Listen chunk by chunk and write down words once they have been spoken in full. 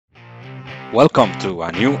Welcome to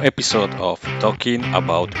a new episode of Talking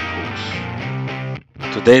About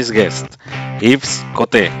Rules. Today's guest, Yves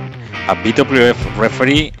Cote, a BWF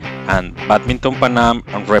referee and Badminton Panam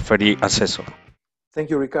and referee assessor. Thank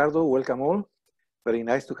you, Ricardo. Welcome all. Very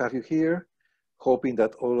nice to have you here. Hoping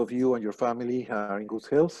that all of you and your family are in good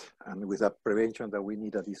health and with that prevention that we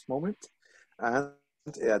need at this moment. And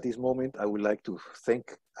at this moment, I would like to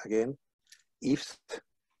thank again Yves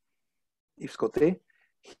Cote.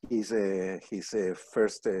 His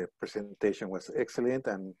first presentation was excellent,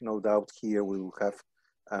 and no doubt here we will have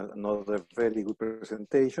another very good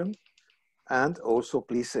presentation. And also,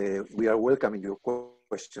 please, we are welcoming your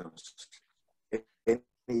questions.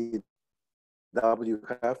 Any doubt you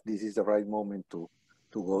have, this is the right moment to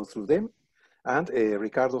go through them. And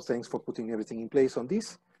Ricardo, thanks for putting everything in place on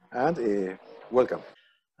this, and welcome.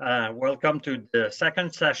 Welcome to the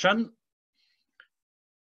second session.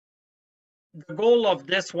 The goal of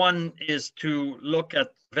this one is to look at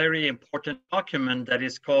a very important document that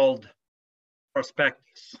is called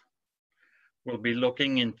Prospectus. We'll be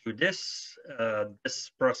looking into this.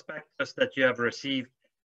 This prospectus that you have received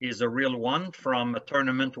is a real one from a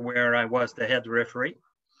tournament where I was the head referee.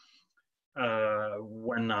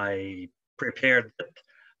 When I prepared it,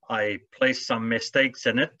 I placed some mistakes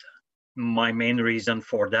in it. My main reason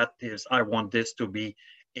for that is I want this to be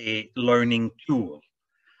a learning tool.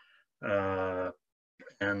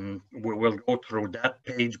 And we will go through that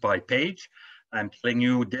page by page. I'm telling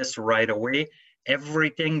you this right away.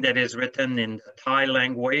 Everything that is written in the Thai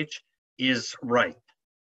language is right.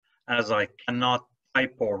 As I cannot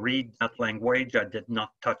type or read that language, I did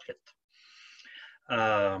not touch it.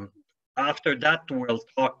 After that, we'll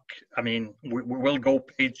talk, we will go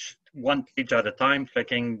one page at a time,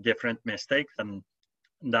 checking different mistakes and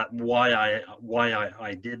that why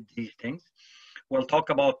I did these things. We'll talk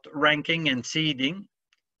about ranking and seeding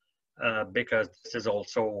because this is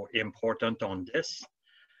also important on this.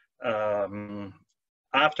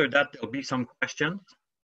 After that, there'll be some questions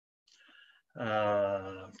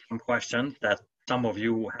that some of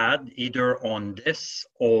you had either on this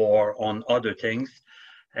or on other things.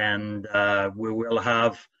 And we will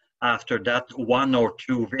have after that one or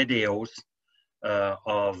two videos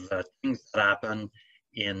of things that happen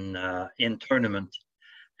in tournament.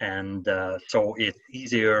 And so it's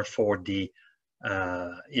easier for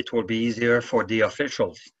it will be easier for the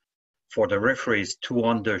officials, for the referees to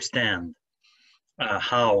understand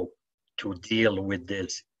how to deal with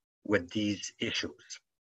these issues.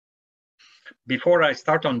 Before I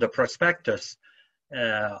start on the prospectus,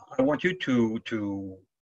 I want you to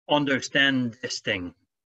understand this thing.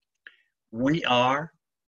 We are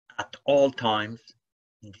at all times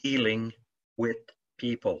dealing with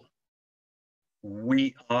people.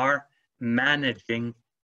 We are managing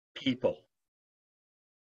people.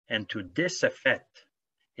 And to this effect,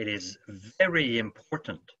 it is very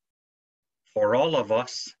important for all of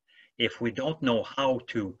us, if we don't know how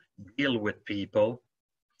to deal with people,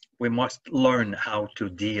 we must learn how to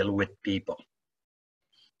deal with people.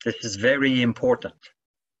 This is very important.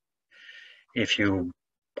 If you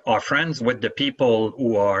are friends with the people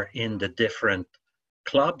who are in the different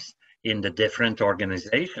clubs, in the different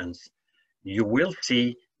organizations, you will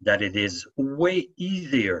see that it is way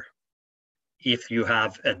easier if you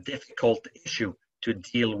have a difficult issue to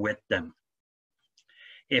deal with them.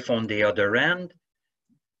 If on the other end,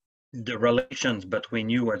 the relations between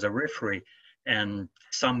you as a referee and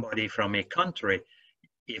somebody from a country,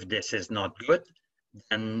 if this is not good,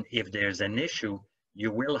 then if there's an issue,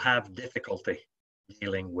 you will have difficulty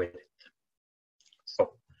dealing with it.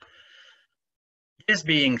 So, this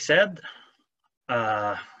being said,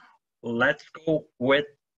 let's go with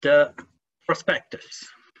the prospectus.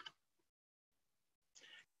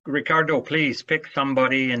 Ricardo, please pick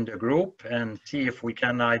somebody in the group and see if we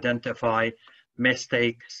can identify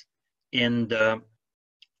mistakes on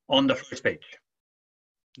the first page.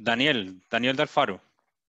 Daniel Del Faro.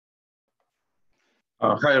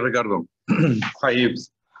 Hi, Ricardo. Hi,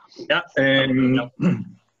 Yves. Yeah.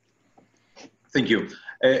 Thank you.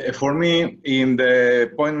 For me, in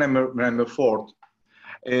the point number 4,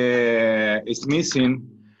 it's missing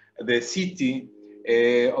the city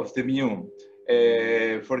of the venue.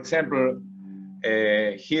 For example,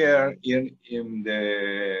 here in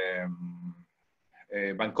the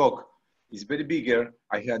Bangkok, it's very bigger.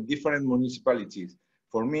 I have different municipalities.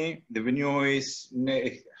 For me, the venue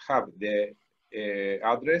have the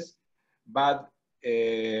address, but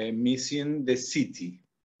missing the city.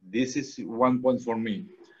 This is one point for me.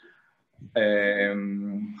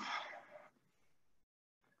 And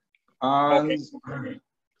Okay.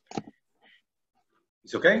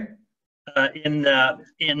 it's okay? That's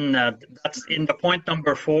in the point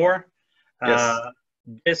number 4.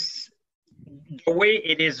 Yes. The way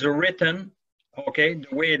it is written, okay,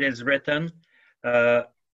 the way it is written,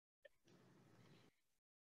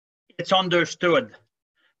 it's understood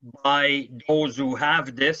by those who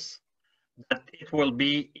have this that it will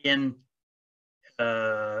be in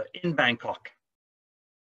Bangkok.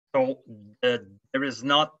 So there is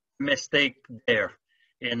not mistake there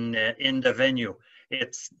in the venue.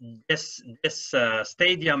 It's this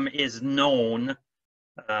stadium is known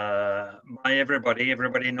by everybody.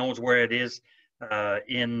 Everybody knows where it is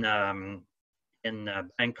in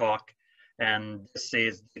Bangkok, and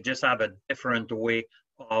they just have a different way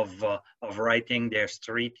of writing their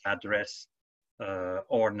street address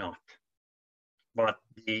or not. But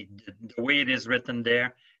the way it is written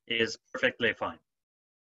there is perfectly fine.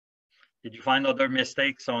 Did you find other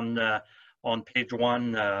mistakes on page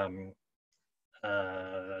 1,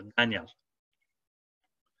 Daniel?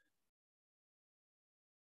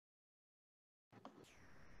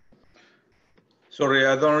 Sorry,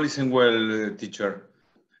 I don't listen well, teacher.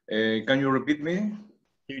 Can you repeat me?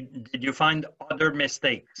 Did you find other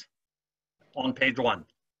mistakes on page 1?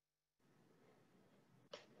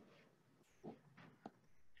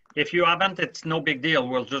 If you haven't, it's no big deal.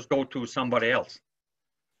 We'll just go to somebody else.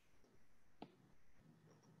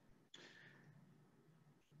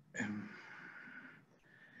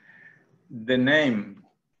 The name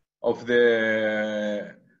of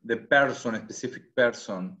the person, a specific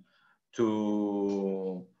person,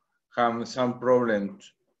 to have some problem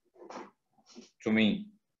to me.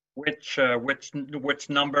 Which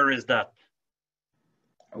number is that?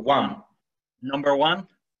 1. Number 1?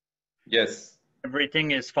 Yes. Everything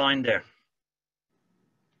is fine there.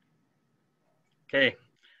 Okay,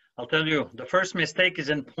 I'll tell you, the first mistake is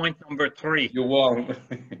in point number 3. You won.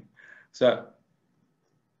 So,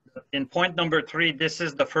 in point number 3, this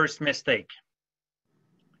is the first mistake.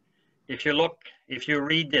 If you look, if you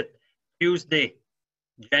read it, Tuesday,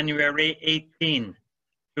 January 18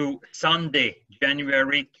 to Sunday,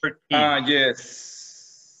 January 13. Ah,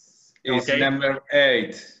 yes. It's okay. Number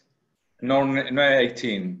 8, no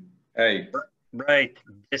 18. 8. Right.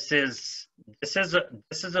 This is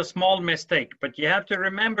a small mistake, but you have to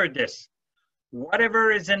remember this.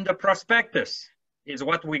 Whatever is in the prospectus is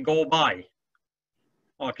what we go by.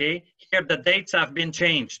 Okay. Here the dates have been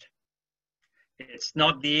changed. It's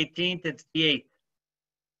not the 18th, it's the 8th.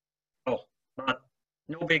 Oh, but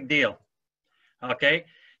no big deal. Okay.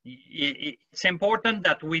 It's important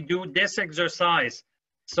that we do this exercise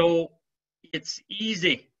so it's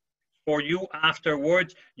easy for you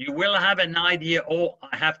afterwards. You will have an idea, oh,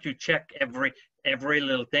 I have to check every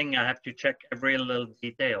little thing. I have to check every little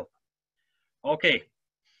detail. Okay.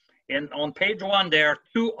 And on page 1, there are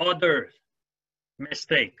 2 other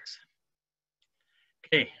mistakes.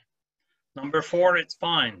 Okay. Number 4, it's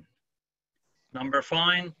fine. Number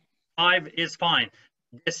 5 is fine.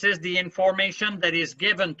 This is the information that is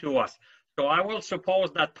given to us. So I will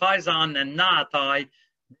suppose that Paisan and Naatai,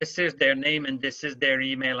 this is their name and this is their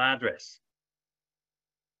email address.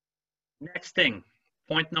 Next thing,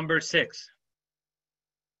 point number 6.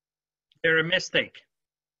 There's a mistake.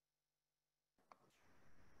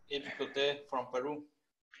 Yves Cote from Peru.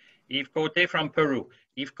 Yves Cote from Peru.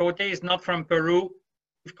 Yves Cote is not from Peru.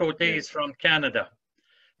 Yves Cote is from Canada.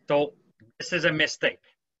 So this is a mistake.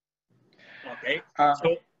 Okay.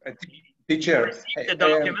 So teacher, you receive the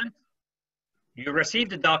document. You receive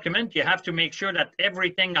the document. You have to make sure that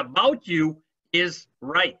everything about you is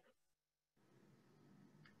right.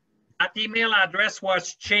 That email address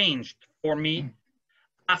was changed for me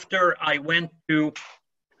after I went to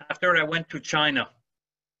China,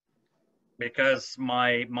 because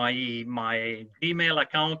my Gmail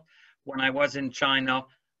account, when I was in China,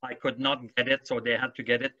 I could not get it, so they had to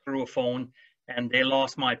get it through a phone, and they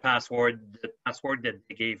lost my password, the password that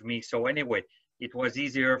they gave me. So anyway, it was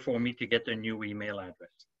easier for me to get a new email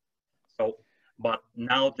address. So, but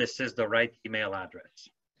now this is the right email address.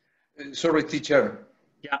 Sorry, teacher.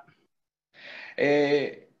 Yeah.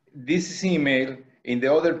 This email, in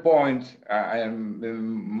the other point, I am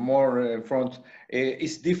more in front,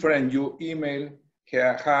 is different. You email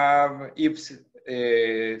have Yves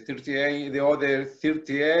 38, the other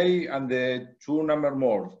 38, and the 2 number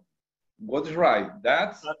more. What is right?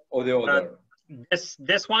 That or the other?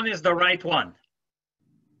 This one is the right one.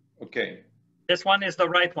 Okay. This one is the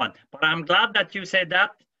right one. But I'm glad that you said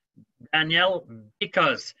that, Danielle,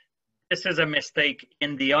 because this is a mistake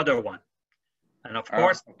in the other one. And of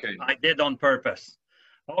course, okay. I did on purpose.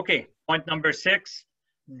 Okay, point number 6,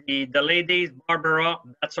 the lady, Barbara,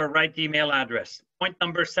 that's her right email address. Point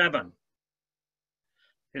number 7,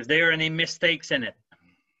 Is there any mistakes in it?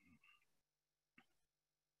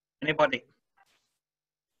 Anybody?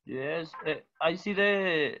 Yes, I see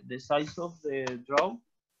the size of the draw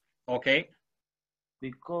Okay.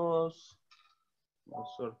 because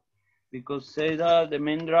sorry, because say that the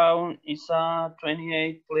main round is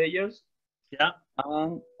 28 players. Yeah.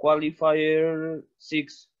 And qualifier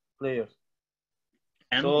 6 players.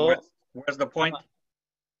 And so, where's the point?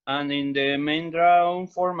 And in the main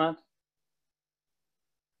round format,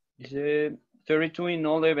 it's 32 in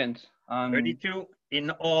all events. And 32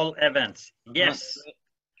 in all events. Yes.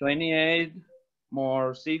 28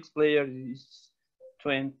 more 6 players is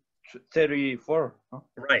 34. Huh?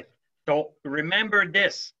 Right. So remember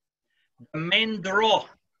this. The main draw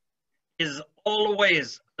is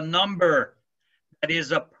always a number that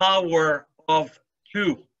is a power of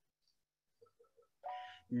 2.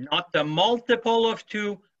 Not a multiple of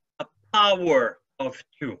 2, a power of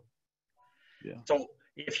 2. Yeah. So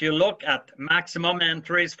if you look at maximum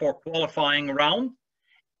entries for qualifying round,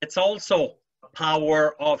 it's also a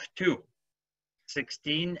power of 2,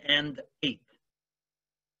 16 and 8.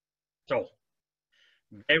 So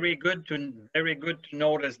very good to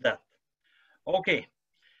notice that. Okay,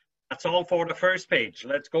 that's all for the first page.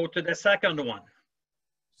 Let's go to the second one.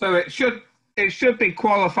 So it should be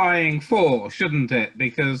qualifying 4, shouldn't it?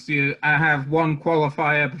 Because I have 1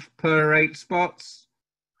 qualifier per 8 spots.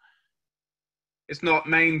 It's not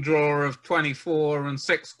main draw of 24 and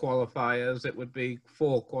 6 qualifiers. It would be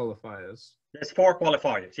 4 qualifiers. There's 4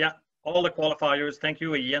 qualifiers. Yeah, all the qualifiers. Thank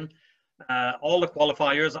you, Ian. All the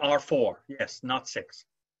qualifiers are 4. Yes, not 6.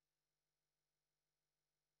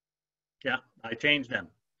 Yeah, I changed them.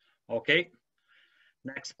 Okay.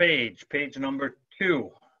 Next page, page number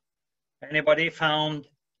 2. Anybody found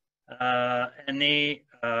anything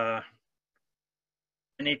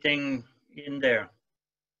in there?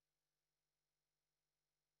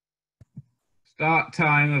 Start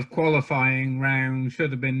time of qualifying round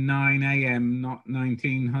should have been 9 a.m., not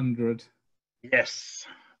 1900. Yes,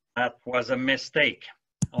 that was a mistake.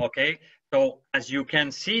 Okay, so as you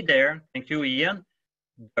can see there, thank you, Ian,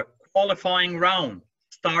 the qualifying round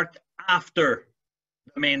starts after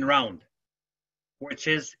the main round, which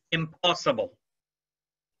is impossible.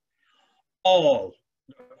 All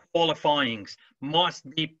the qualifyings must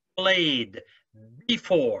be played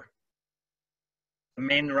before the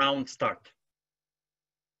main round start.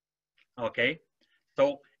 Okay,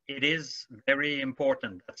 so it is very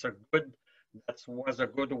important. That was a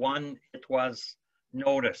good one. It was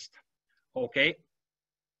noticed. Okay.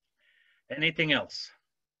 Anything else?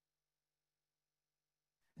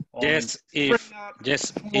 Yes, if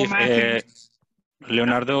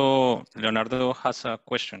Leonardo has a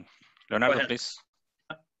question. Leonardo, please.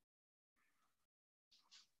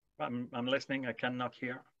 I'm listening. I cannot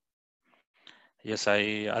hear. Yes,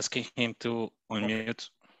 I asking him to unmute.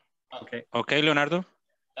 Okay. Okay, Leonardo.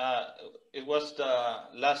 It was the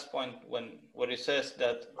last point where it says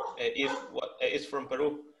that if it's from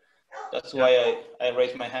Peru. That's why I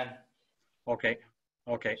raised my hand. Okay.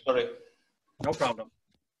 Okay. Sorry. No problem.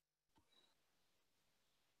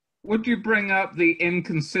 Would you bring up the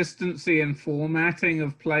inconsistency in formatting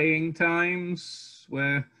of playing times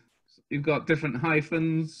where you've got different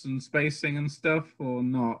hyphens and spacing and stuff, or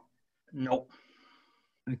not? No.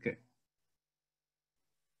 Okay.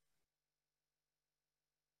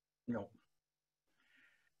 No.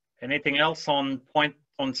 Anything else on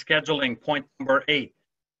scheduling, point number 8?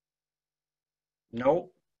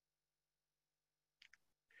 No.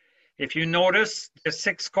 If you notice, there's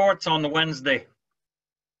 6 courts on Wednesday.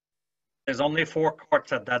 There's only 4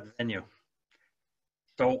 courts at that venue.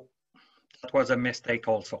 So that was a mistake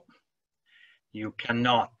also. You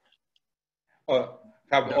cannot.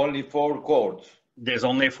 Have only 4 courts. There's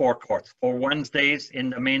only 4 courts. For Wednesdays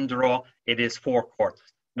in the main draw, it is 4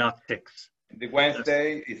 courts, not 6. The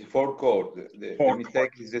Wednesday is 4 courts. The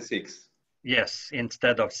mistake is the 6. Yes,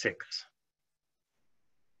 instead of 6.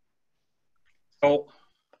 So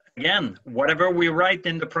again, whatever we write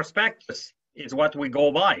in the prospectus is what we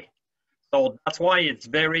go by. So that's why it's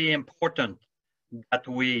very important that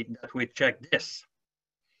we check this.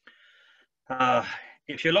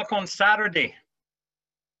 If you look on Saturday,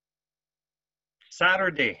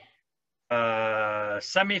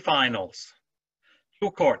 semifinals,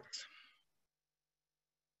 2 courts.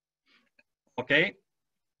 Okay.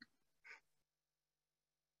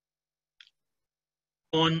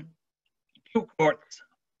 On 2 courts,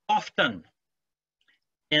 often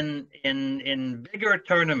in bigger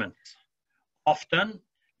tournaments, often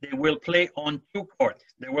they will play on 2 courts.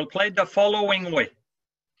 They will play the following way: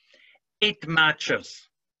 8 matches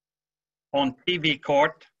on TV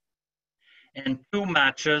court, and 2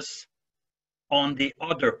 matches on the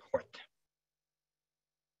other court.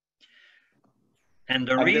 And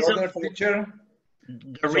the reason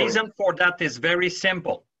for that is very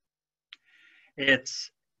simple.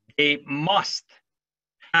 It's they must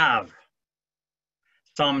have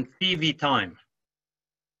some TV time.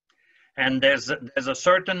 And there's a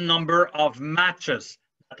certain number of matches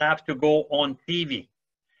that have to go on TV.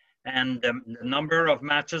 And the number of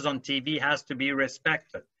matches on TV has to be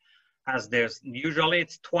respected. As usually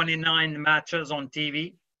it's 29 matches on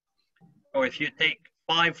TV. So if you take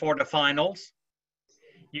 5 for the finals,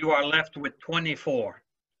 you are left with 24.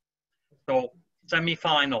 So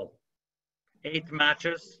semi-final, 8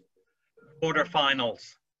 matches,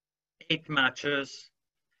 quarterfinals, 8 matches,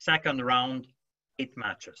 second round, 8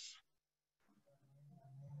 matches.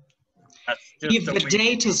 If the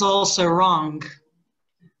date is also wrong.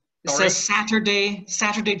 It says Saturday,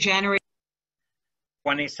 January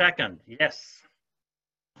 22nd. Yes,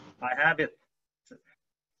 I have it.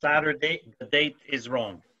 Saturday, the date is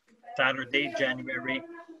wrong. Saturday, January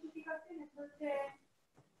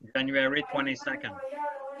 22nd.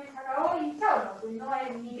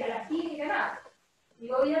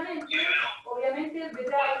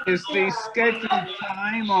 Is the scheduled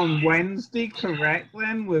time on Wednesday correct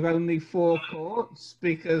then, with only 4 courts?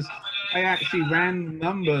 Because I actually ran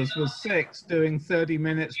numbers with 6 doing 30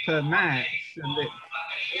 minutes per match, and it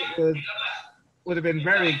would have been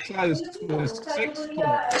very close to 6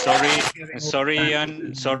 courts. Sorry,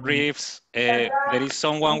 Ian. Sorry if there is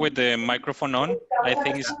someone with the microphone on. I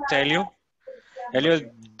think it's Elio. Elio,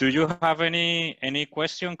 do you have any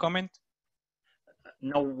question, comment?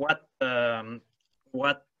 No,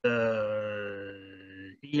 what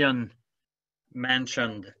Ian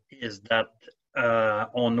mentioned is that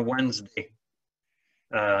on Wednesday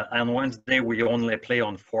we only play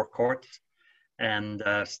on 4 courts and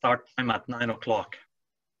start time at 9 o'clock.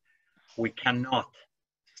 We cannot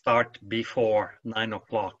start before 9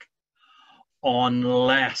 o'clock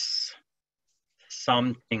unless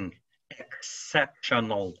something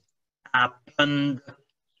exceptional happened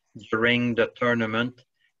during the tournament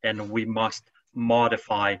and we must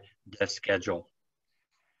modify the schedule.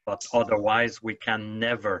 But otherwise, we can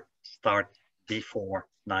never start before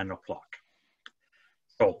 9 o'clock.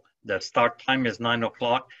 So the start time is 9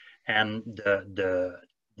 o'clock and the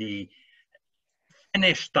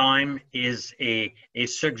finish time is a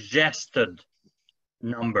suggested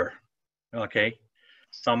number, okay?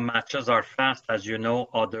 Some matches are fast, as you know,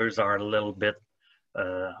 others are a little bit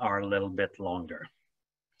longer.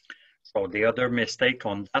 So the other mistake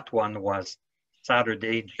on that one was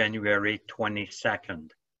Saturday, January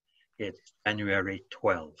 22nd. It's January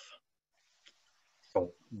 12th.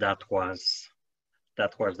 So that was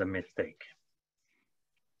the mistake.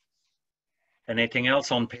 Anything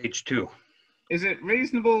else on page 2? Is it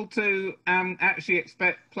reasonable to actually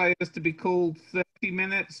expect players to be called 30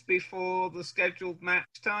 minutes before the scheduled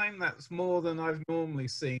match time? That's more than I've normally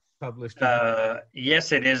seen published.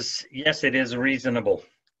 Yes, it is. Yes, it is reasonable.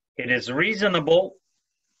 It is reasonable,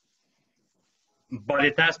 but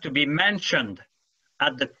it has to be mentioned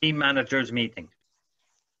at the team managers meeting.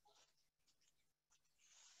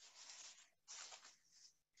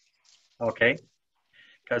 Okay,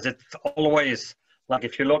 because it's always, like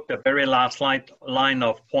if you look at the very last line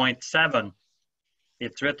of point 7,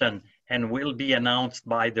 it's written, and will be announced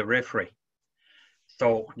by the referee.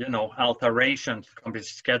 So, you know, alterations,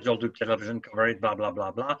 schedule to television coverage, blah, blah,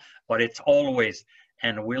 blah, blah, but it's always,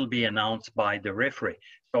 and will be announced by the referee.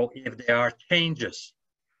 So if there are changes,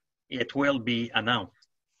 it will be announced.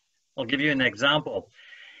 I'll give you an example.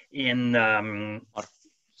 In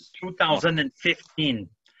 2015,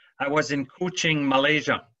 I was in Kuching,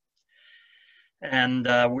 Malaysia, and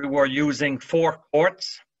we were using 4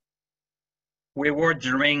 courts. We were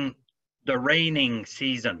during the raining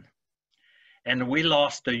season, and we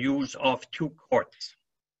lost the use of 2 courts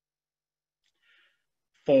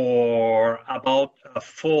for about a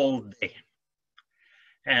full day.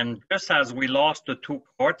 And just as we lost the 2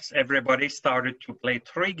 courts, everybody started to play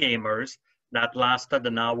 3 gamers that lasted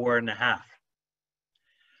an hour and a half.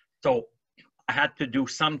 So I had to do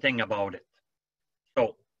something about it.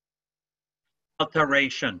 So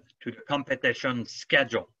alteration to the competition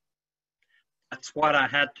schedule. That's what I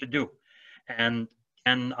had to do. And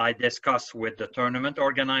I discussed with the tournament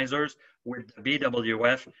organizers, with the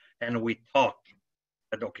BWF, and we talked,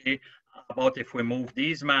 okay, about if we move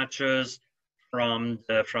these matches from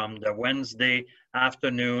the Wednesday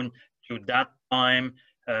afternoon to that time.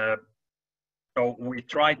 So we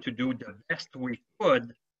tried to do the best we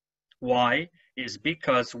could. Why? Is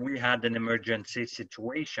because we had an emergency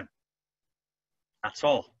situation. That's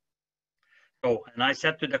all. So, and I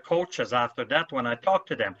said to the coaches after that, when I talked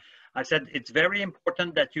to them, I said, it's very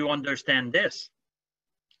important that you understand this.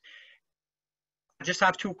 I just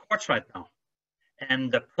have 2 courts right now.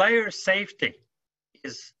 And the player's safety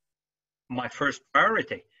is my first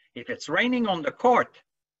priority. If it's raining on the court,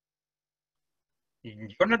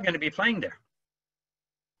 you're not going to be playing there.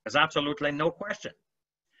 There's absolutely no question.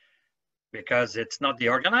 Because it's not the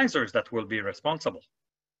organizers that will be responsible.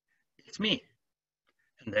 It's me.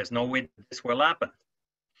 And there's no way this will happen.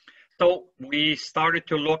 So we started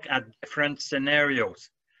to look at different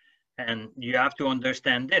scenarios. And you have to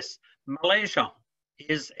understand this. Malaysia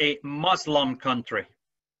is a Muslim country.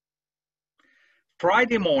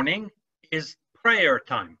 Friday morning is prayer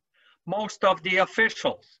time. Most of the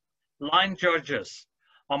officials, line judges,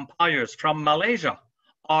 umpires from Malaysia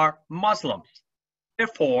are Muslims.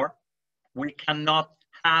 Therefore, we cannot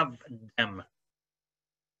have them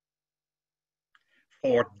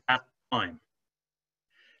for that time.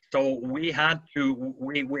 So we had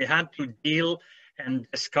to deal and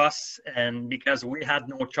discuss, and because we had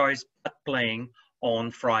no choice but playing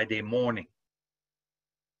on Friday morning.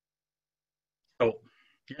 So,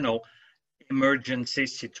 you know, emergency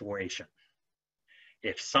situation.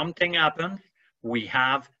 If something happens, we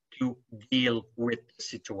have to deal with the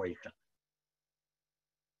situation.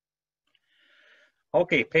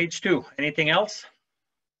 Okay, page 2. Anything else?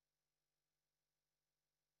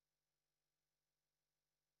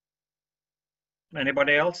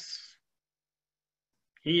 Anybody else?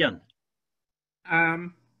 Ian.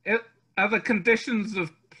 The conditions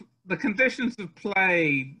of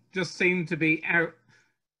play just seem to be out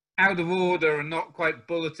of order and not quite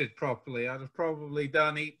bulleted properly. I'd have probably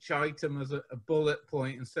done each item as a bullet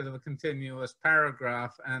point instead of a continuous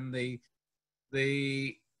paragraph. And yeah,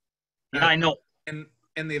 I know. In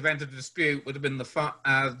the event of a dispute, would have been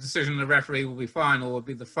the decision of the referee will be final, would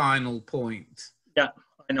be the final point. Yeah,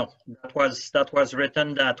 I know. That was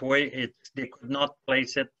written that way. They could not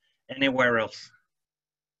place it anywhere else.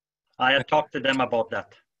 I had talked to them about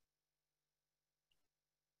that.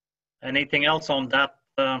 Anything else on that?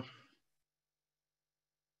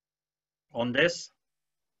 On this?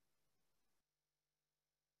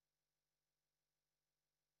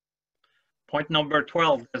 Point number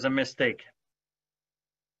 12, there's a mistake.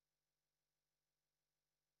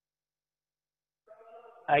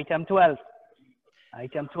 Item 12.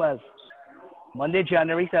 Item 12. Monday,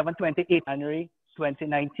 January 7, 28 January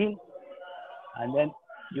 2019. And then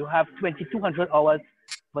you have 2,200 hours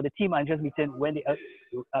for the team managers meeting when the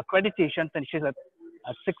accreditation finishes at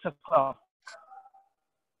 6 o'clock.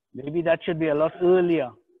 Maybe that should be a lot earlier.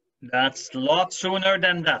 That's a lot sooner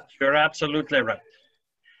than that. You're absolutely right.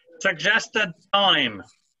 Suggested time.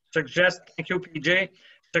 Thank you, PJ.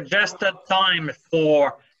 Suggested time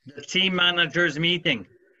for the team managers meeting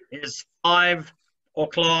is 5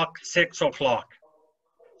 o'clock, 6 o'clock.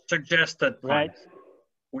 Suggested time. Right.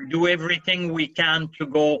 We do everything we can to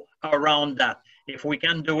go around that. If we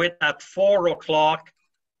can do it at 4 o'clock,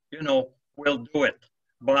 you know, we'll do it.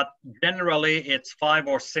 But generally, it's 5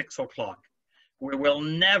 or 6 o'clock. We will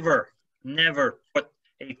never put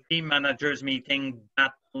a team managers meeting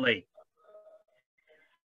that late.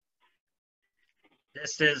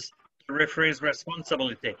 This is the referee's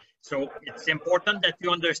responsibility. So it's important that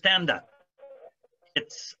you understand that.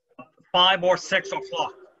 It's 5 or 6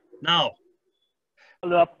 o'clock. Now,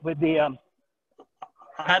 follow up with the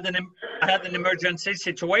I had an emergency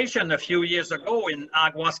situation a few years ago in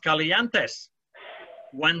Aguascalientes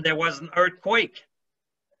when there was an earthquake.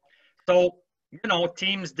 So, you know,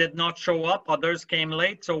 teams did not show up, others came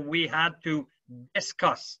late, so we had to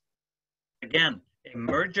discuss. Again,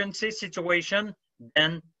 emergency situation,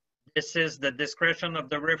 then this is the discretion of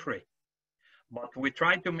the referee. But we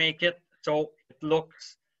try to make it so it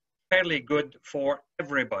looks fairly good for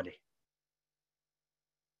everybody.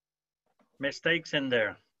 Mistakes in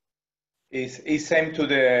there. Is same to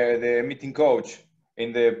the meeting coach.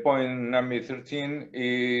 In the point number 13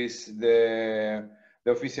 is the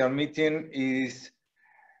official meeting is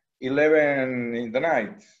 11 in the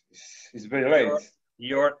night. It's very late.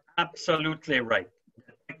 You're absolutely right.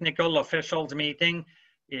 The technical officials meeting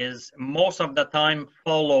is most of the time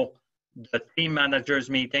follow the team managers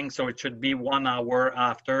meeting, so it should be 1 hour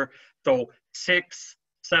after. So 6,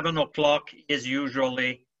 7 o'clock is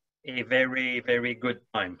usually a very, very good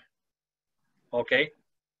time. Okay.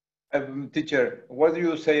 Teacher, what do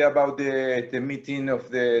you say about the meeting of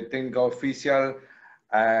the technical official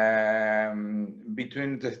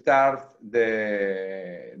between the start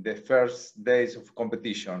the first days of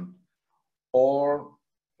competition, or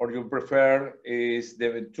you prefer is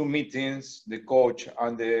the 2 meetings, the coach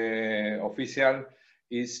and the official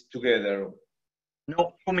is together?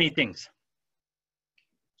 No, 2 meetings.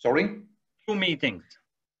 Sorry? 2 meetings.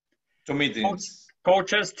 2 meetings.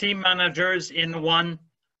 Coaches, team managers in one,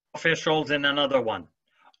 officials in another one.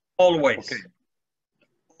 Always. Okay.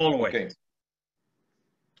 Always. Okay.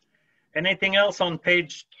 Anything else on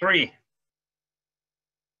page 3?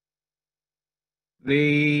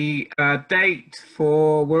 The date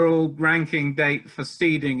for world ranking date for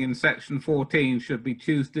seeding in section 14 should be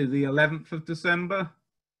Tuesday, the 11th of December.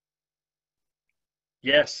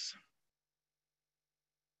 Yes.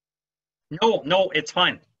 No, it's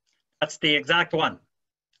fine. That's the exact one.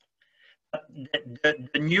 The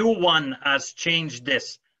new one has changed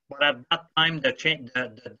this, but at that time the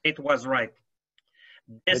date was right.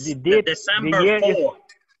 This the date, December 4.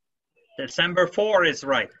 December 4 is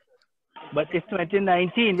right. But it's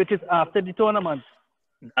 2019, which is after the tournament.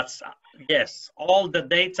 That's yes. All the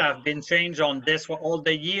dates have been changed on this one. All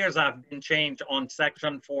the years have been changed on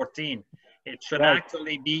section 14. It should Right.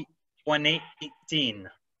 actually be 2018.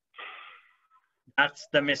 That's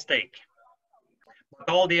the mistake. But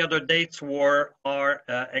all the other dates are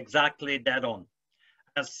exactly dead on,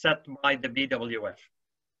 as set by the BWF.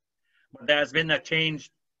 But there has been a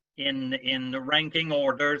change in the ranking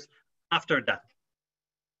orders after that,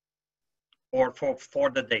 or for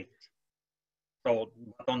the date. So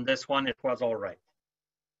on this one, it was all right.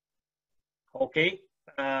 Okay,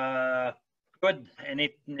 good. And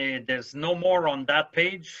there's no more on that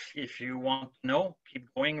page. If you want to know,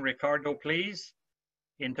 keep going, Ricardo, please.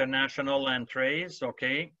 International entrees,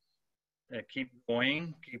 okay. Keep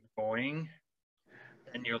going,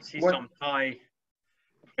 and you'll see What- some Thai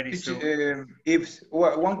very soon. Yves,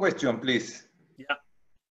 one question, please. Yeah.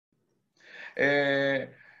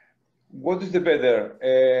 What is the better,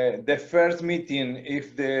 the first meeting,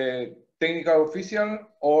 if the technical official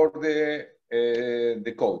or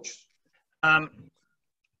the coach?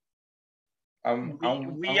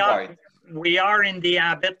 We are in the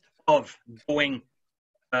habit of doing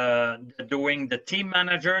the team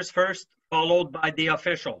managers first, followed by the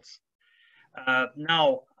officials.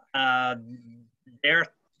 Now they're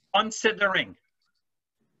considering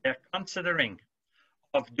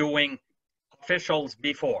of doing officials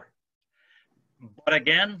before. But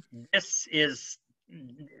again, it's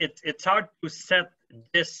hard to set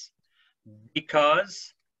this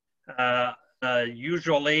because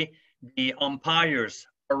usually the umpires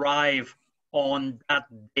arrive on that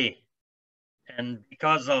day. And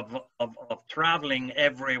because of traveling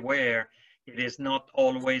everywhere, it is not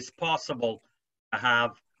always possible to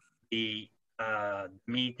have the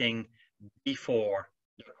meeting before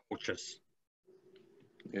the coaches.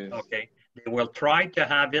 Yes. Okay, they will try to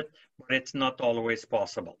have it, but it's not always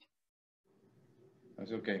possible.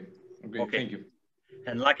 That's okay. Okay, thank you.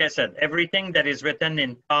 And like I said, everything that is written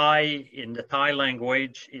in Thai, in the Thai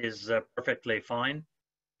language, is perfectly fine.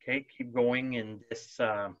 Okay, keep going in this.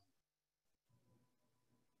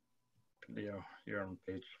 You're on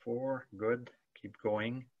page 4. Good. Keep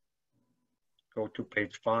going. Go to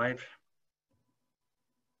page 5.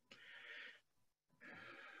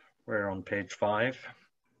 We're on page 5.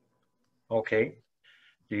 Okay.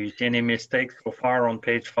 Do you see any mistakes so far on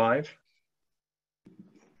page 5?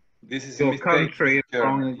 This is Your a mistake. country is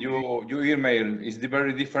wrong. Your email is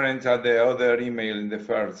very different at the other email in the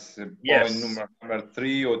first Yes. point, number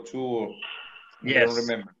 3 or 2. Yes. I don't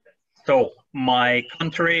remember. So my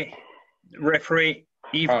country referee,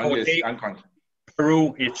 Yves Cote, yes,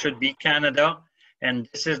 Peru, it should be Canada, and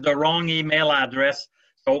this is the wrong email address.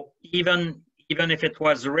 So even if it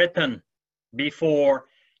was written before,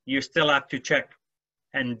 you still have to check.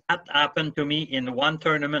 And that happened to me in one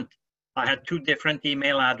tournament. I had 2 different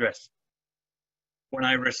email addresses when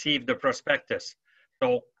I received the prospectus.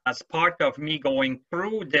 So as part of me going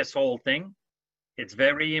through this whole thing, it's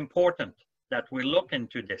very important that we look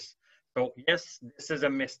into this. So yes, this is a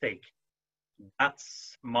mistake.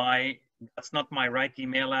 That's not my right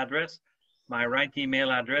email address. My right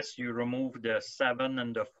email address, you remove the 7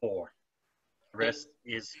 and the 4. The rest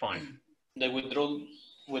is fine. The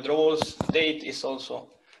withdrawals date is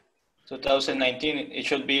also 2019. It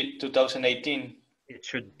should be 2018. It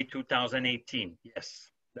should be 2018.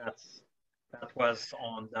 Yes, that was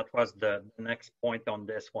the next point on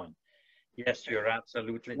this one. Yes, you're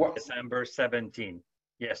absolutely December 17.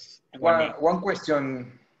 Yes. One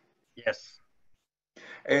question. Yes.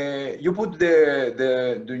 You put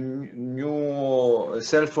the new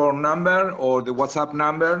cell phone number or the WhatsApp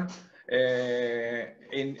number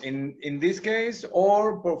in this case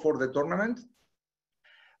or for the tournament?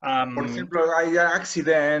 For example, I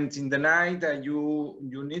accident in the night and you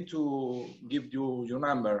need to give your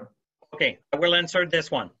number. Okay, I will answer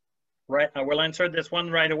this one. right. I will answer this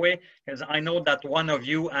one right away because I know that one of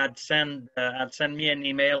you had sent me an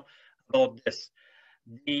email about this.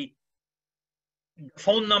 The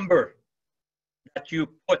phone number that you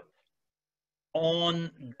put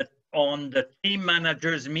on the team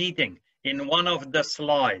managers meeting in one of the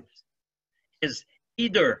slides is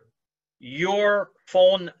either your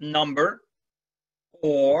phone number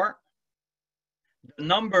or the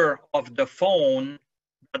number of the phone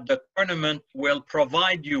that the tournament will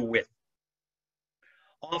provide you with.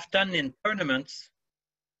 Often in tournaments,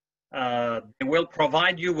 they will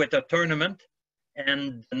provide you with a tournament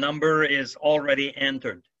and the number is already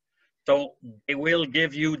entered. So they will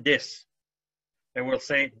give you this. They will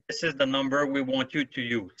say, this is the number we want you to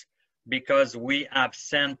use because we have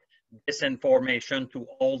sent this information to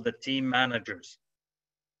all the team managers.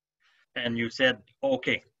 And you said,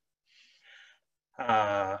 okay.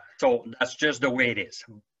 So that's just the way it is.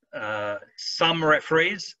 Some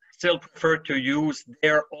referees still prefer to use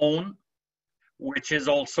their own, which is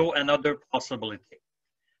also another possibility.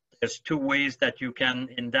 There's two ways that you can,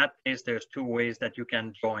 in that case, there's two ways that you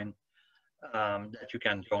can join, that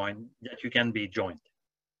you can be joined.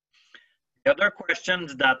 The other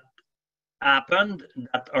questions that happened,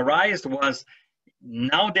 that arose was,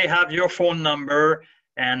 now they have your phone number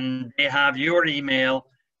and they have your email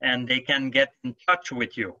and they can get in touch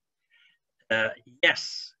with you.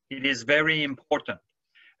 Yes, it is very important.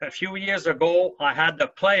 A few years ago, I had a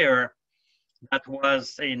player that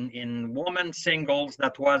was in women's singles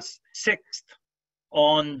that was 6th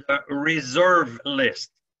on the reserve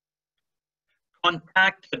list.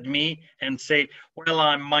 Contacted me and say,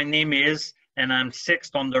 well, my name is, and I'm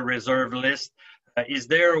 6th on the reserve list. Is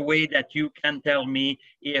there a way that you can tell me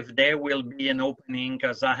if there will be an opening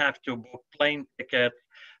because I have to book plane ticket,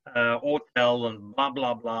 hotel, and blah,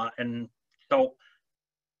 blah, blah. And so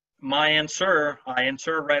I answer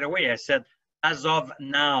right away. I said, as of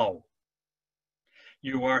now,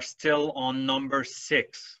 you are still on number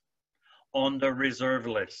 6 on the reserve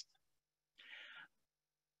list.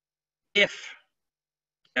 If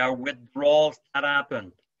there are withdrawals that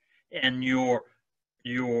happened and your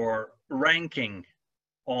ranking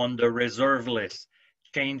on the reserve list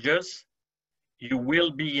changes, you will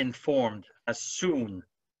be informed as soon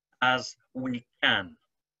as we can.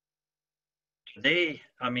 Today,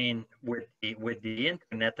 I mean, with the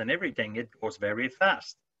internet and everything, it goes very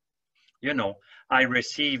fast. You know, I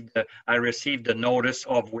received the notice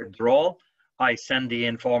of withdrawal. I send the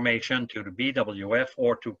information to the BWF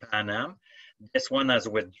or to Pan Am. This one has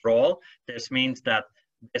withdrawal. This means that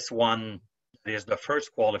this one that is the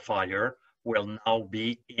first qualifier will now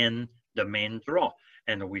be in the main draw,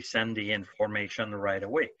 and we send the information right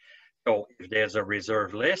away. So if there's a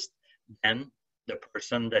reserve list, then the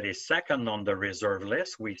person that is 2nd on the reserve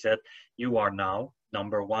list, we said, you are now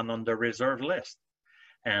number 1 on the reserve list.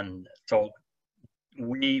 And so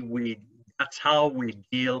that's how we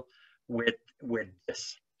deal with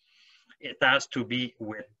this. It has to be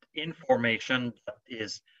with information that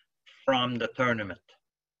is from the tournament.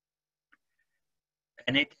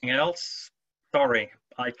 Anything else? Sorry,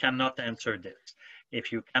 I cannot answer this.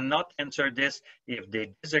 If you cannot answer this, if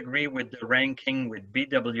they disagree with the ranking with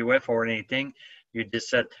BWF or anything, you just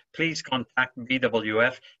said, please contact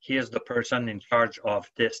BWF. Here's the person in charge of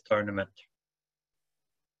this tournament.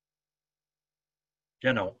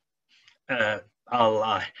 You know,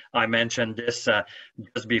 I mentioned this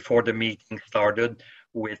just before the meeting started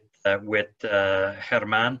with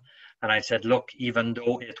Herman, and I said, look, even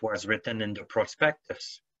though it was written in the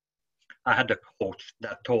prospectus, I had a coach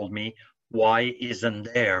that told me, why is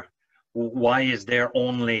there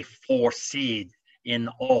only 4 seeds in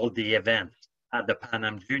all the events at the Pan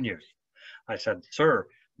Am Juniors? I said, sir,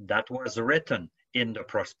 that was written in the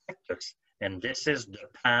prospectus, and this is the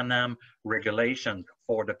Pan Am regulation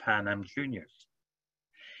for the Pan Am Juniors.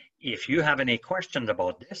 If you have any questions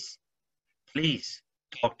about this, please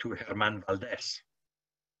talk to Herman Valdez.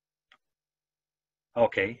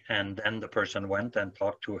 Okay, and then the person went and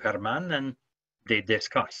talked to Herman and they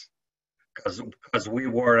discussed, because we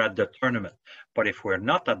were at the tournament. But if we're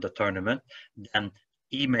not at the tournament, then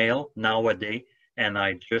email nowadays, and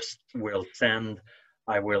I just will send,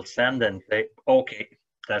 and say, okay,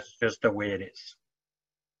 that's just the way it is.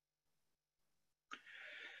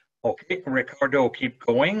 Okay, Ricardo, keep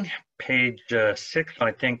going. Page 6,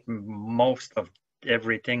 I think most of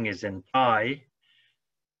everything is in Thai,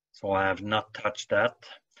 so I have not touched that.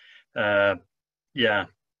 Yeah,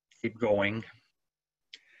 keep going.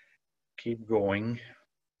 Keep going.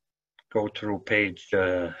 Go through page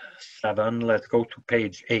 7. Let's go to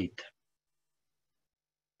page 8.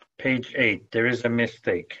 Page 8, there is a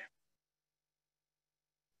mistake.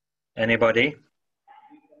 Anybody?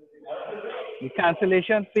 The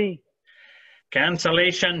cancellation fee.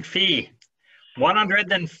 Cancellation fee,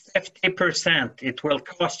 150%. It will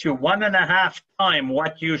cost you 1.5 times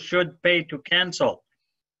what you should pay to cancel.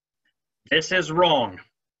 This is wrong.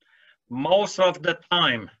 Most of the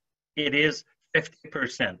time, it is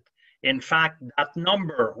 50%. In fact, that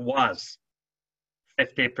number was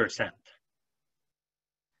 50%.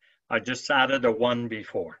 I just added a 1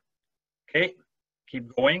 before. Okay,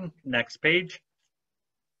 keep going. Next page.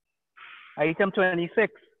 Item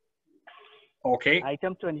 26. Okay.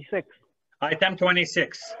 Item 26. Item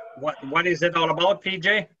 26. What is it all about,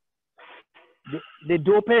 PJ? The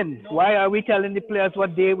doping. Why are we telling the players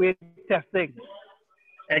what day we're testing?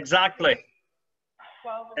 Exactly.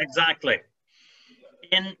 Exactly.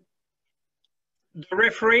 In the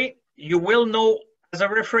referee, you will know, as a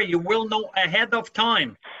referee, you will know ahead of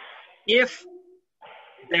time if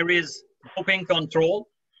there is doping control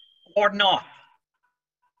or not.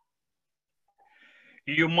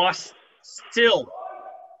 You must still,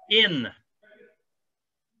 in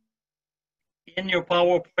your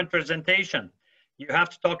PowerPoint presentation, you have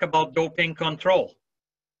to talk about doping control.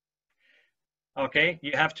 Okay,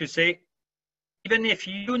 you have to say, even if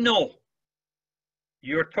you know,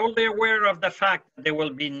 you're totally aware of the fact that there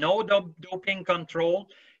will be no doping control,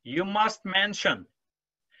 you must mention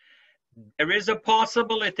there is a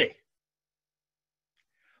possibility.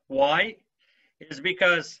 Why? It's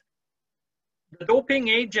because the doping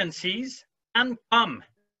agencies can come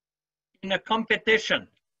in a competition.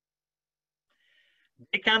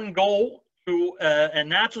 They can go to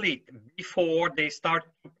an athlete before they start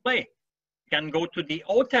to play. They can go to the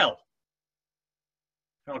hotel.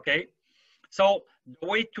 Okay, so the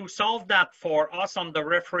way to solve that for us on the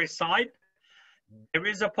referee side, there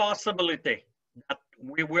is a possibility that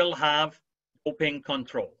we will have doping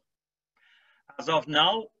control. As of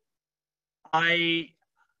now, I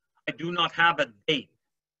do not have a date,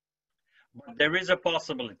 but there is a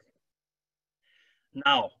possibility.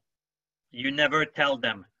 Now, you never tell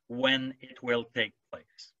them when it will take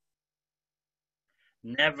place.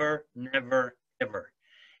 Never, never, ever.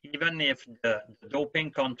 Even if the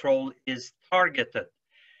doping control is targeted,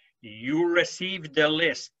 you receive the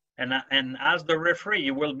list, and as the referee,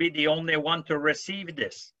 you will be the only one to receive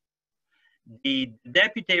this. The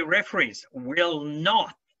deputy referees will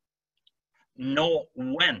not know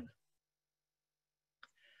when.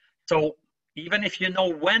 So even if you know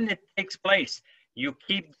when it takes place, you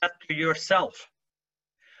keep that to yourself.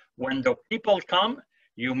 When the people come,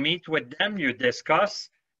 you meet with them, you discuss,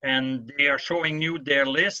 and they are showing you their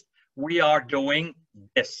list. We are doing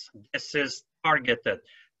this. This is targeted.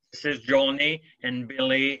 This is Johnny and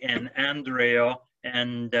Billy and Andrea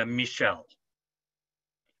and Michelle.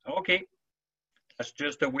 Okay, that's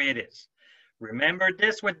just the way it is. Remember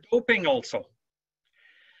this with doping also.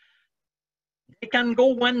 They can go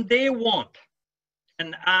when they want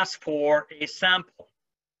and ask for a sample.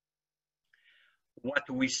 What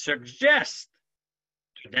we suggest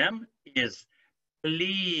to them is,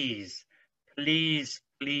 please, please,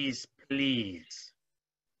 please, please,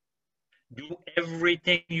 do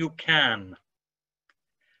everything you can.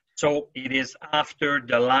 So it is after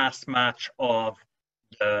the last match of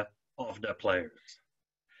the players.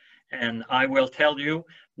 And I will tell you,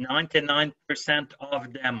 99%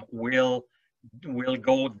 of them will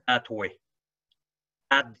go that way.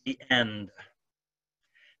 At the end,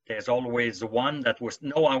 there's always one that was,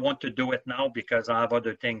 no, I want to do it now because I have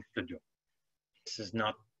other things to do. This is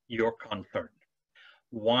not your concern.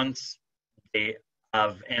 Once they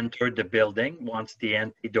have entered the building, once the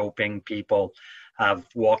anti-doping people have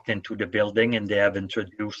walked into the building and they have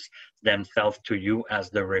introduced themselves to you as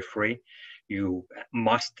the referee, you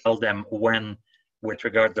must tell them when, with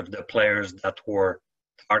regard of the players that were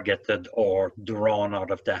targeted or drawn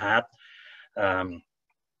out of the hat,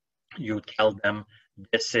 you tell them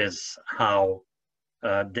this is how,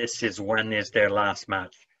 this is when is their last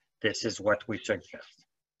match. This is what we suggest.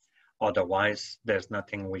 Otherwise, there's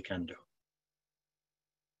nothing we can do.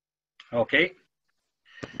 Okay.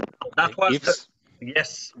 That was the,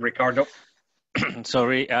 yes, Ricardo.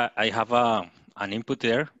 Sorry, I have an input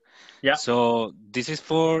there. Yeah. So this is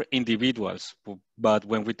for individuals, but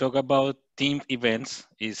when we talk about team events,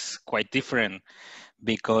 it's quite different,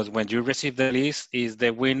 because when you receive the list, is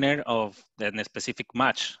the winner of the specific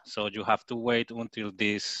match. So you have to wait until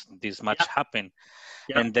this match happen,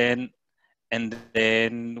 and then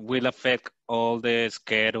will affect all the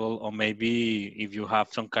schedule, or maybe if you have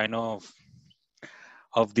some kind of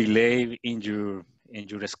delay in your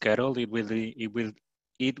schedule,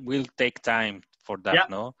 it will take time for that.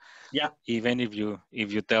 No. Yeah. Even if you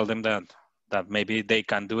tell them that that maybe they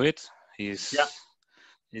can do it. Yeah.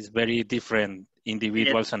 Is very different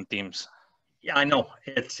individuals and teams. Yeah, I know.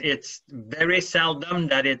 It's very seldom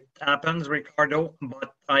that it happens, Ricardo,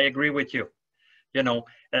 but I agree with you. You know,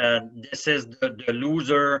 this is the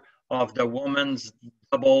loser of the women's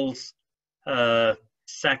doubles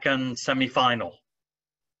second semifinal.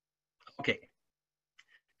 Okay,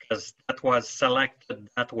 because that was selected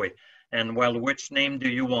that way. And well, which name do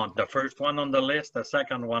you want? The first one on the list, the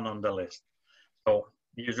second one on the list? So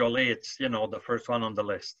usually it's, you know, the first one on the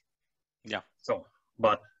list. Yeah. So,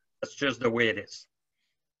 but that's just the way it is.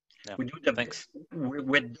 Yeah. We do the Thanks.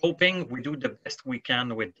 with doping. We do the best we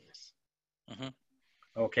can with this.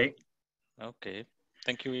 Okay. Okay.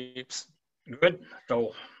 Thank you, Yves. Good.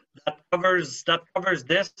 So that covers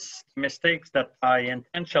this mistakes that I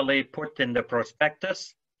intentionally put in the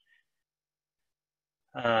prospectus.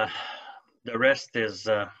 The rest is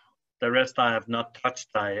the rest I have not touched.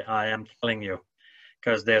 I am telling you,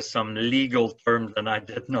 because there's some legal terms and I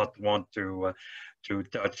did not want to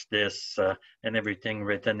touch this and everything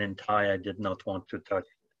written in Thai. I did not want to touch.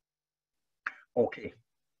 Okay.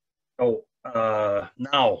 So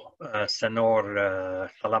now, Senor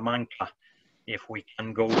Salamanca, if we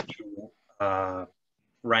can go to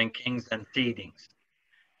rankings and seedings.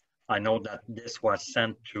 I know that this was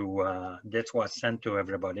sent to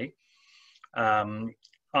everybody. The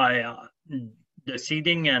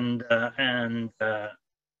seeding and the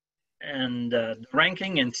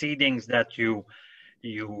ranking and seedings that you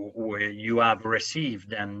have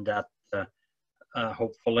received and that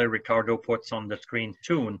hopefully Ricardo puts on the screen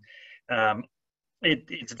soon.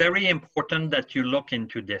 It's very important that you look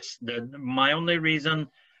into this. My only reason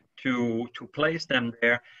to place them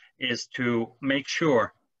there is to make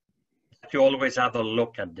sure that you always have a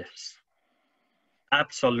look at this.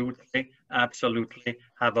 Absolutely, absolutely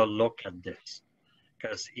have a look at this.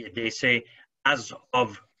 Because they say, as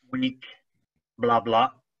of week, blah,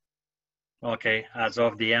 blah. Okay, as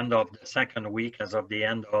of the end of the second week, as of the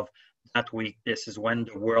end of that week, this is when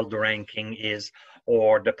the world ranking is,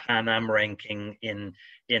 or the Pan Am ranking in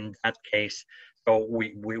that case. So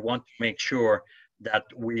we want to make sure that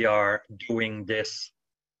we are doing this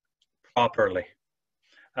properly.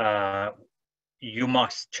 You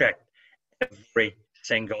must check every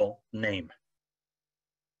single name.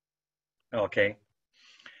 Okay,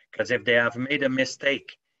 because if they have made a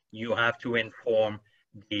mistake, you have to inform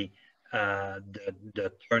the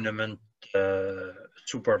tournament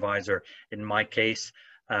supervisor. In my case,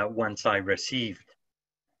 once I received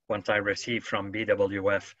from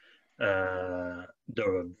BWF the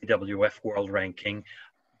BWF world ranking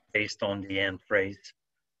based on the entries,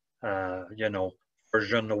 you know,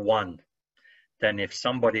 version 1. Then if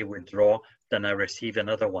somebody withdraw, then I receive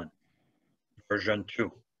another one, version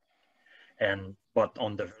 2. But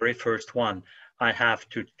on the very first one, I have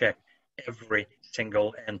to check every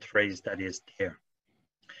single entries that is there.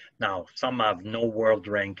 Now, some have no world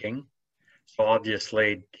ranking, so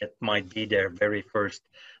obviously it might be their very first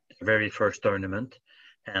tournament,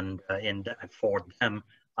 and for them,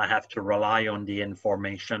 I have to rely on the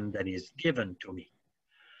information that is given to me.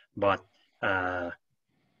 But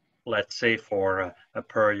let's say for a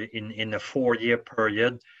period in a 4-year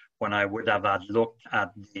period, when I would have had looked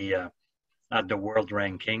at the world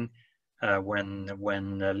ranking,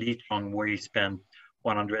 when Lee Chong-wei spent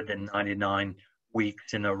 199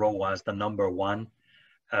 weeks in a row as the number 1,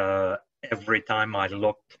 every time I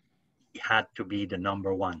looked, he had to be the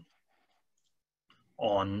number 1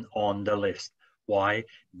 on the list. Why?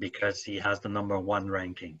 Because he has the number 1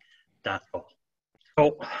 ranking. That's all.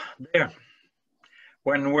 So there.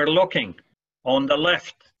 When we're looking on the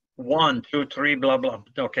left, 1, 2, 3, blah blah.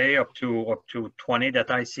 Okay, up to 20 that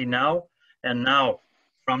I see now, and now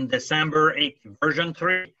from December 8, version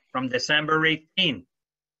 3, from December 18,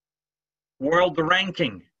 world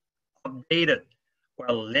ranking updated.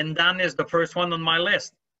 Well, Lindan is the first one on my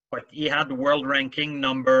list, but he had world ranking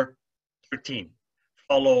number 13,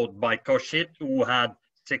 followed by Koshit, who had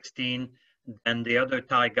 16, and the other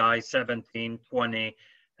Thai guy 17, 20,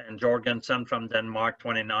 and Jorgensen from Denmark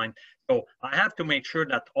 29. So I have to make sure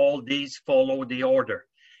that all these follow the order.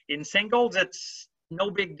 In singles, it's no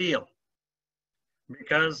big deal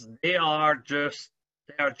because they are just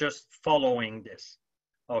following this.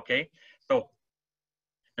 Okay, so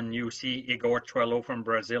and you see Igor Trello from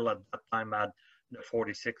Brazil at that time had the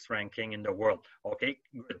 46th ranking in the world. Okay,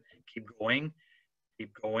 good. Keep going,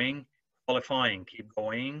 qualifying, keep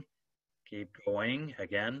going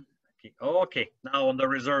again. Okay, now on the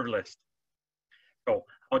reserve list. So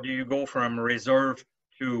how do you go from reserve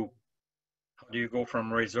to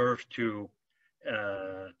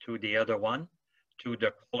the other one, to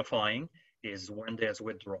the qualifying? is when there's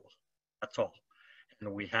withdrawal. That's all.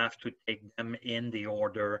 And we have to take them in the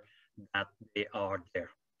order that they are there.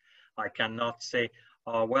 I cannot say,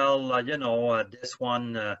 this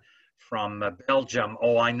one from Belgium,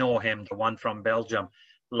 oh, I know him, the one from Belgium,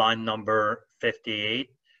 line number 58,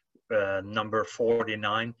 number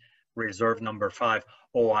 49, reserve number 5.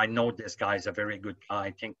 Oh, I know this guy's a very good guy.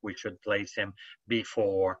 I think we should place him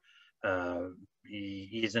before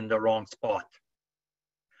he's in the wrong spot.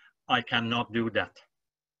 I cannot do that.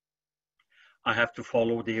 I have to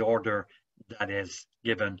follow the order that is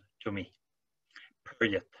given to me,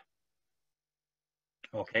 period.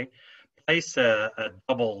 Okay, place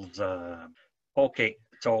doubles. Okay,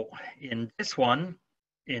 so in this one,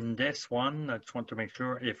 I just want to make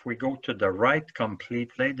sure if we go to the right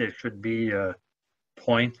completely, there should be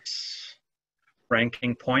points,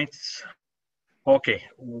 ranking points. Okay,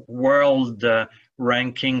 world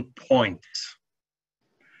ranking points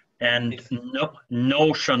and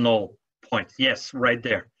notional points. Yes, right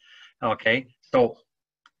there. Okay, so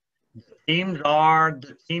the teams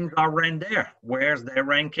are right there. Where's their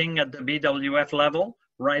ranking at the BWF level?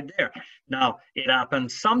 Right there. Now, it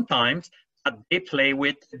happens sometimes that they play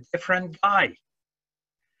with a different guy.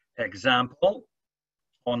 Example,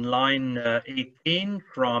 on line 18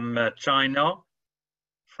 from China,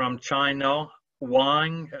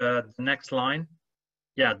 Wang, the next line.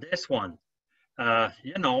 Yeah, this one.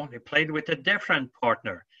 They played with a different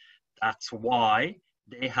partner. That's why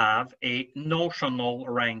they have a notional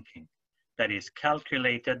ranking that is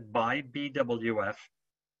calculated by BWF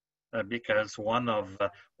because one of the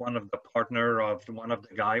partner of one of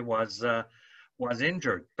the guy was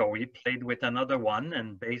injured, so he played with another one,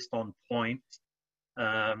 and based on points,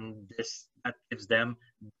 that gives them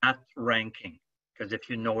that ranking. Because if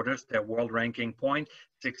you notice, their world ranking point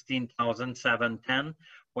 16,710.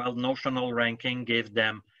 Well, notional ranking gave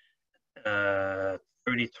them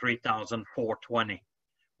 33,420,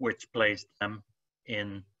 which placed them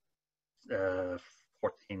in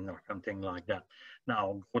 14 or something like that.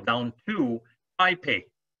 Now go down to Taipei.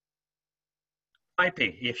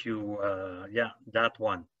 If you, that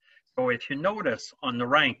one. So if you notice on the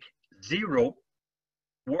rank 0,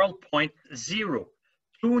 world point 0,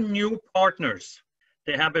 2 new partners,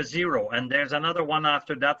 they have a 0, and there's another one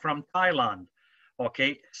after that from Thailand.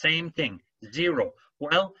 Okay, same thing, 0.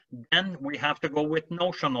 Well, then we have to go with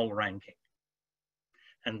notional ranking.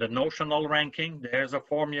 And the notional ranking, there's a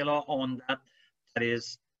formula on that that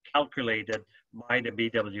is calculated by the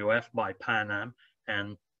BWF, by Pan Am,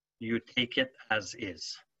 and you take it as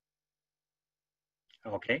is.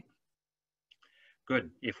 Okay,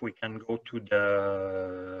 good. If we can go to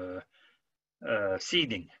the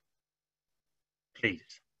seeding,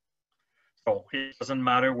 please. So it doesn't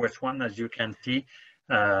matter which one, as you can see.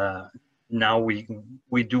 Now we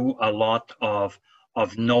do a lot of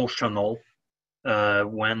notional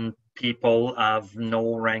when people have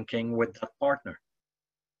no ranking with that partner,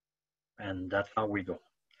 and that's how we go.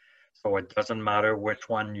 So it doesn't matter which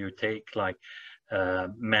one you take, like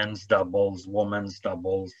men's doubles, women's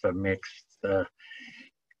doubles, mixed,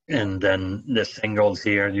 and then the singles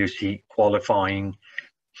here you see qualifying,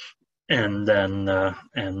 and then the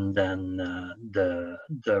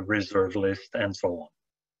reserve list and so on.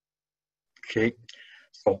 Okay,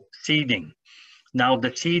 so seeding. Now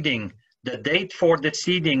the seeding, the date for the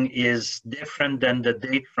seeding is different than the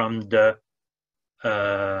date from the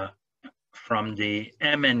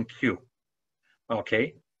MNQ.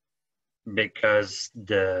 Okay, because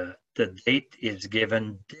the date is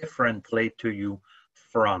given differently to you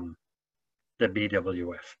from the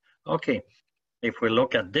BWF. Okay, if we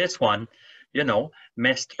look at this one,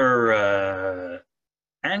 Mr.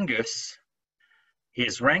 Angus,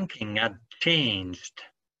 his ranking had changed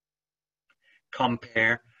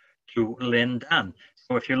compared to Lin Dan.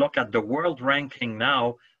 So if you look at the world ranking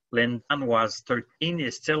now, Lin Dan was 13,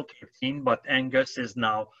 is still 13, but Angus is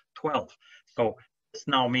now 12. So this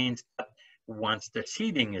now means that once the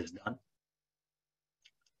seeding is done,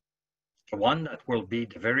 the one that will be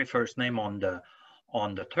the very first name on the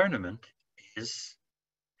tournament is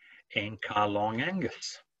Inca Long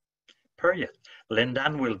Angus, period. Lin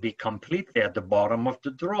Dan will be completely at the bottom of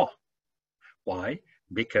the draw. Why?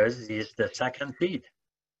 Because he's the second seed.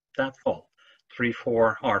 That's all. 3,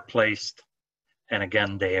 4 are placed, and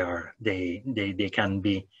again they can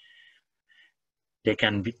be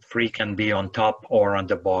 3 can be on top or on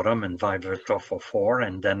the bottom, and vice versa for 4,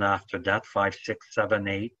 and then after that 5, 6, 7,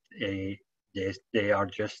 8 they are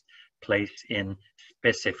just placed in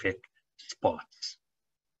specific spots.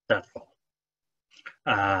 That's all.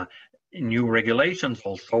 New regulations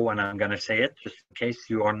also, and I'm going to say it just in case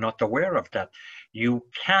you are not aware of that. You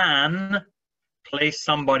can place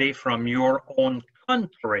somebody from your own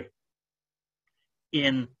country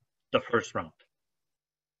in the first round.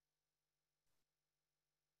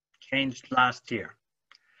 Changed last year.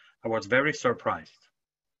 I was very surprised.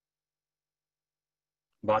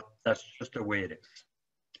 But that's just the way it is.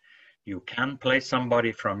 You can place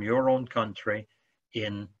somebody from your own country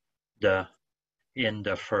in the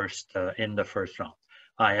first round.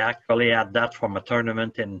 I actually had that from a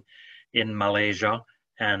tournament in Malaysia,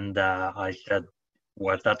 and I said,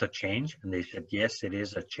 "Was that a change?" And they said, "Yes, it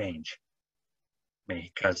is a change,"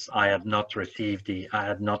 because I had not received the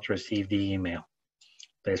email.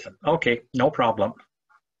 They said, "Okay, no problem.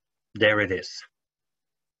 There it is."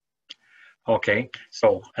 Okay,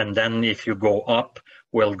 so, and then if you go up,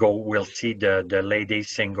 we'll see the ladies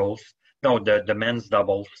singles, no, the men's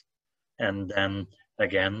doubles, and then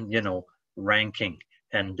again, you know, ranking.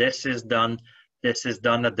 And this is done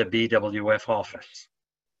at the BWF office.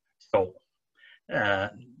 So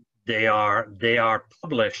they are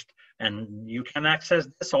published, and you can access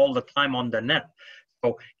this all the time on the net.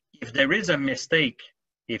 So if there is a mistake,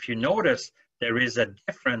 if you notice there is a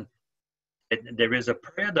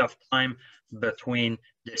period of time between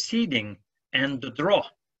the seeding and the draw.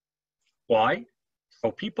 Why?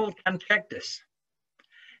 So people can check this.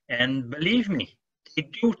 And believe me, they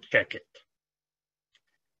do check it.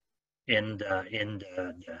 In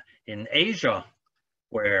Asia,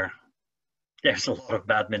 where there's a lot of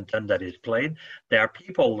badminton that is played, there are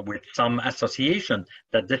people with some association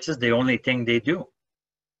that this is the only thing they do.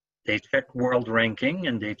 They check world ranking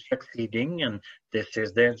and they check seeding, and this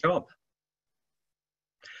is their job.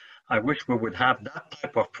 I wish we would have that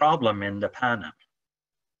type of problem in the Pan Am.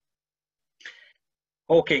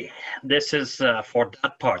 Okay, this is for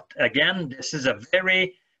that part. Again, this is a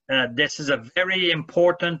very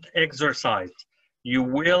important exercise. You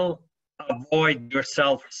will avoid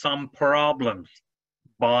yourself some problems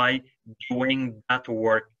by doing that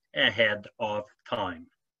work ahead of time.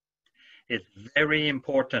 It's very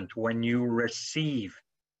important when you receive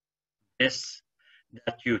this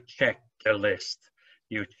that you check the list.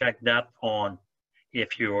 You check that on,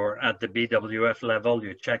 if you're at the BWF level,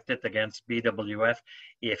 you checked it against BWF.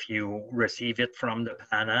 If you receive it from the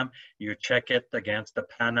Pan Am, you check it against the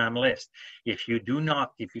Pan Am list. If you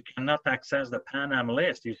cannot access the Pan Am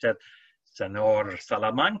list, you said, Senor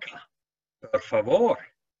Salamanca, por favor,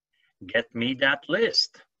 get me that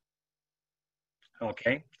list.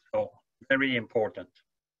 Okay, so very important.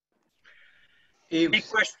 Any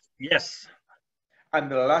questions? Yes.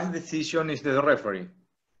 And the last decision is the referee.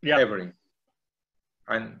 Yeah. Every.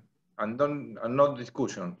 And no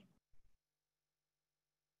discussion.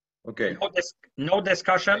 Okay. No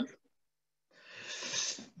discussion.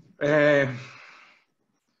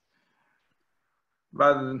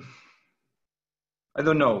 But I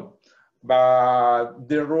don't know. But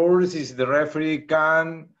the rules is the referee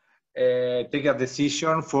can take a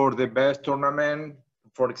decision for the best tournament.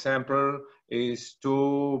 For example, is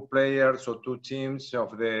 2 players or 2 teams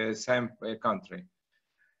of the same country.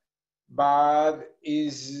 But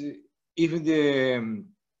is if the,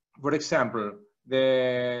 for example,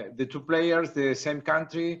 the 2 players, the same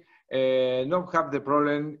country, not have the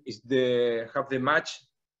problem is have the match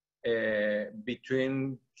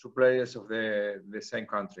between 2 players of the same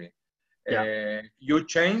country. Yeah. You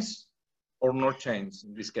change or not change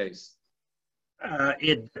in this case?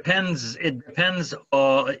 It depends. It depends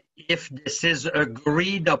if this is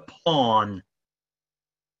agreed upon.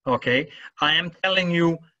 Okay, I am telling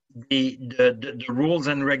you the rules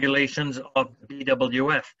and regulations of the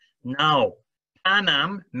BWF. Now, Pan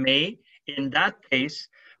Am may, in that case,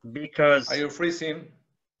 because... Are you freezing?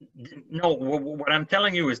 No, what I'm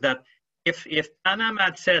telling you is that if Pan Am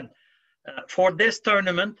had said, for this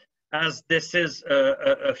tournament, as this is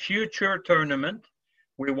a future tournament,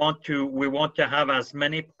 we want to have as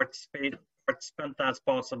many participants as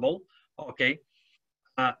possible, okay,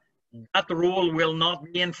 that rule will not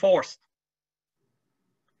be enforced.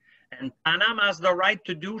 And Pan Am has the right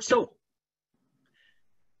to do so.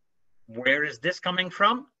 Where is this coming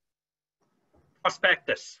from?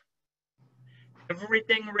 Prospectus.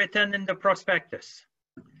 Everything written in the prospectus.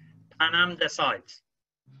 Pan Am decides.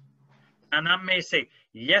 Pan Am may say,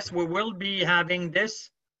 yes, we will be having this,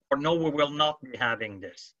 or no, we will not be having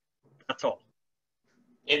this. That's all.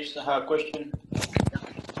 It's a question.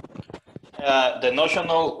 The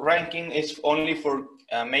national ranking is only for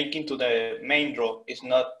making to the main draw. It's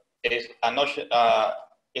not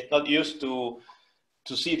used to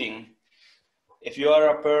seeding. If you are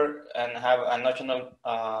a pair and have a national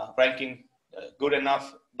ranking good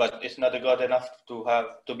enough, but it's not good enough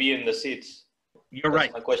to be in the seats. You're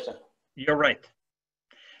right. That's my question. You're right.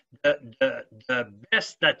 the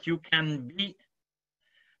best that you can be,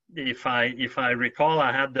 if I recall,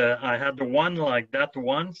 I had the one like that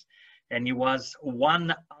once, and he was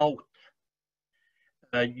 1 out.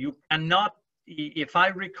 You cannot, if I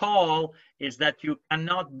recall, is that you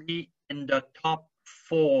cannot be in the top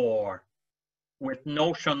 4 with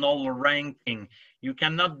notional ranking. You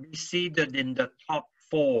cannot be seated in the top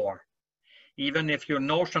 4, even if your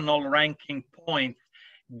notional ranking points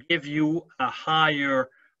give you a higher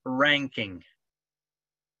ranking.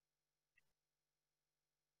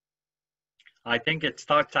 I think it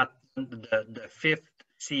starts at the 5th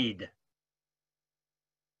seed,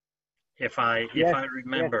 if I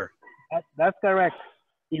remember. Yes, that's correct.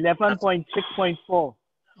 11.6.4.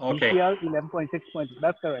 Okay. BCL 11.6.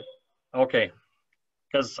 That's correct. Okay.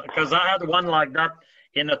 Because I had one like that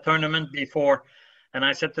in a tournament before, and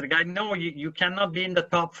I said to the guy, no, you cannot be in the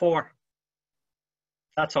top 4.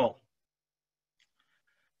 That's all.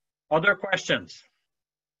 Other questions?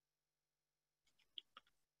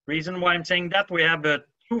 Reason why I'm saying that, we have 2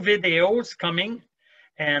 videos coming,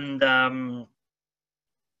 and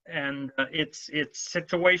it's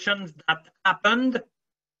situations that happened.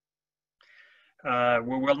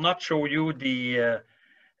 We will not show you the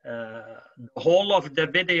whole of the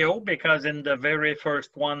video, because in the very first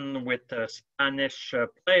one with the Spanish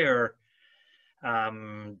player,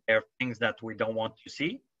 there are things that we don't want to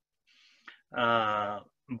see.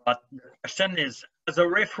 But the question is, as a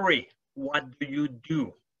referee, what do you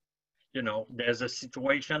do? You know, there's a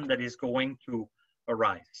situation that is going to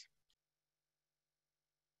arise.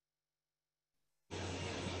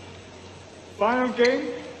 Final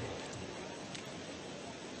game.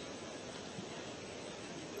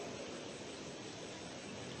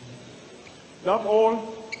 Love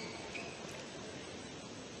all.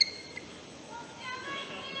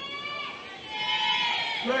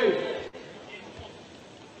 Play.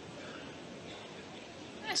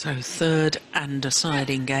 So 3rd and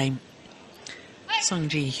deciding game. Sung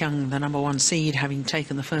Ji Hyung, the #1 seed, having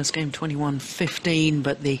taken the first game 21-15,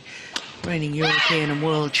 but the reigning European and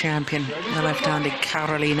world champion, the left-handed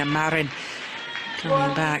Carolina Marin,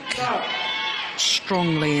 coming back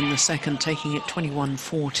strongly in the second, taking it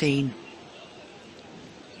 21-14.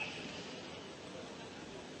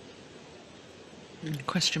 The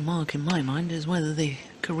question mark in my mind is whether the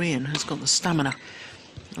Korean has got the stamina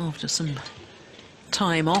after some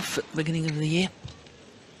time off at the beginning of the year.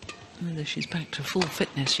 Whether she's back to full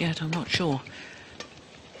fitness yet, I'm not sure.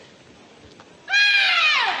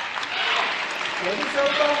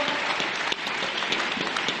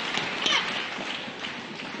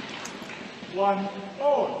 One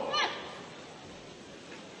all.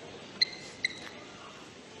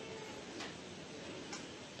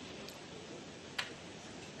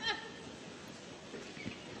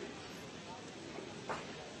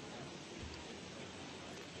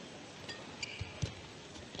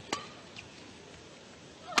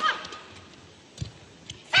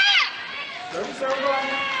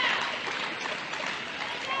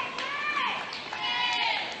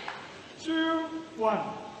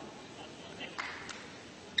 One.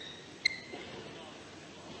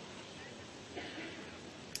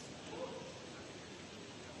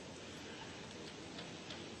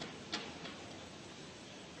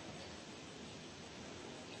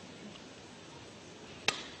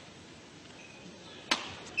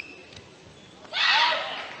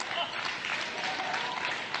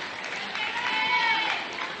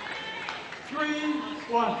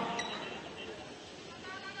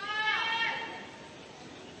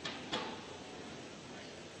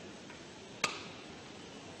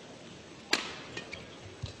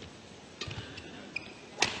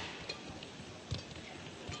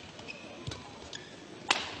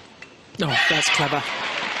 Oh, that's clever.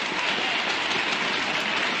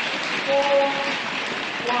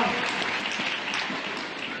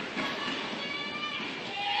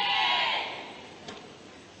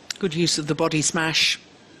 Good use of the body smash.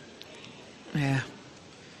 Yeah,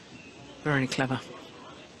 very clever.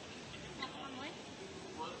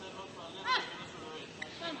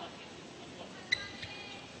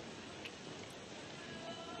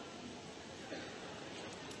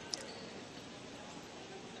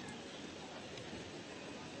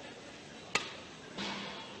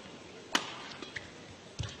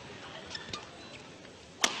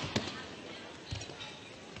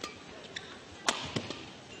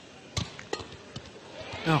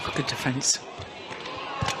 Oh, good defence.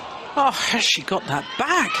 Oh, has she got that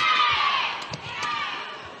back?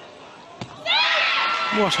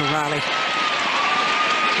 What a rally.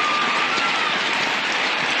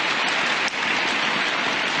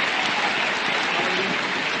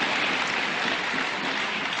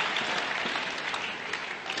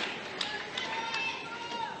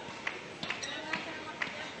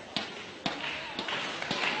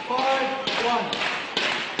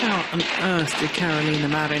 How on earth did Carolina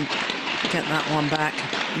Marin get that one back?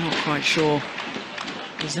 I'm not quite sure.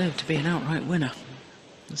 Deserved to be an outright winner.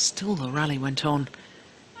 And still the rally went on.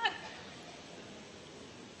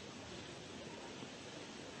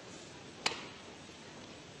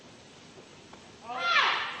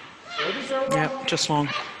 Yep, just long.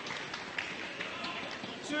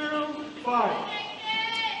 2-5.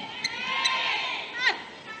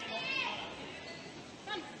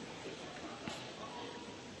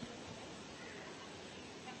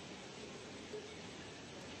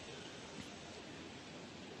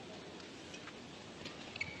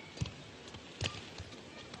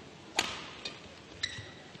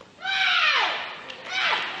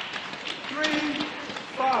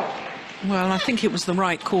 Well, I think it was the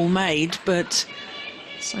right call made, but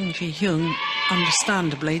Sung Ji-hyun,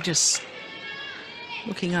 understandably, just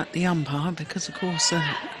looking at the umpire, because of course a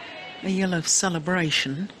yellow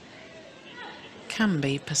celebration can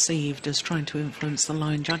be perceived as trying to influence the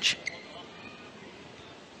line judge.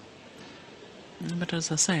 But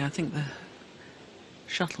as I say, I think the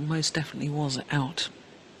shuttle most definitely was out.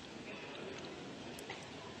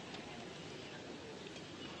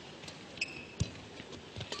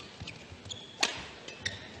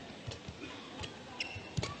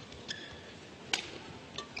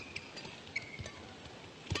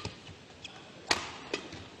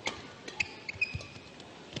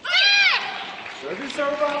 Service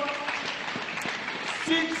over.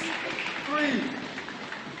 6-3.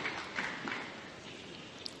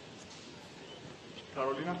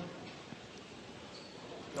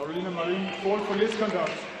 Carolina Marin, called for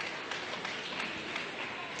misconduct.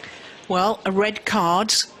 Well, a red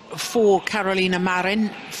card for Carolina Marin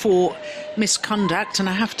for misconduct, and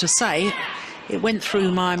I have to say, it went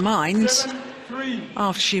through my mind 7-3.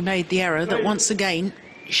 after she made the error that once again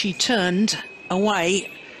she turned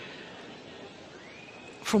away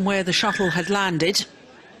from where the shuttle had landed.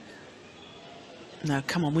 No,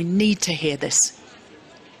 come on, we need to hear this.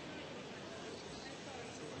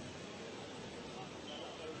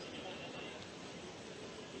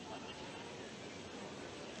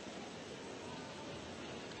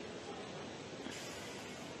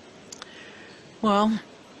 Well,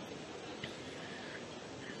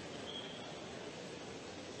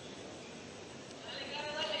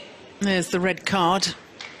 there's the red card.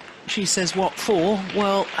 She says, what for?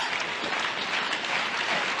 Well,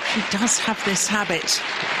 she does have this habit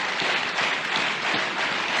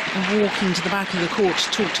of walking to the back of the court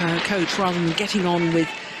to talk to her coach rather than getting on with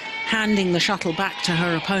handing the shuttle back to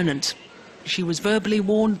her opponent. She was verbally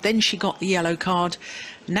warned, then she got the yellow card.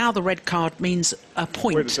 Now the red card means a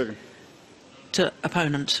point to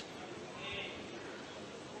opponent.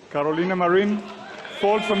 Carolina Marin,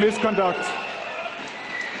 fault for misconduct.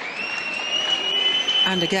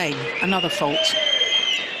 And again, another fault.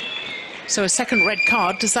 So a second red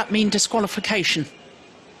card, does that mean disqualification?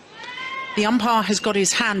 The umpire has got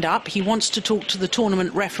his hand up. He wants to talk to the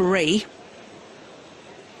tournament referee.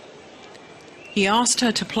 He asked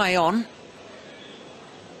her to play on.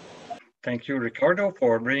 Thank you, Ricardo,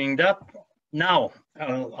 for bringing that. Now,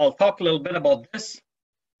 I'll talk a little bit about this.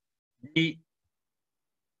 The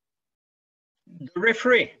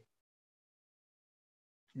referee.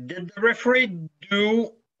 Did the referee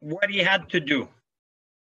do what he had to do?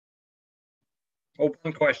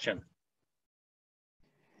 Open question.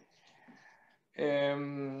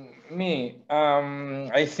 I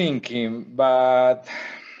think, but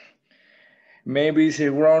maybe it's a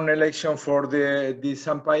wrong election for this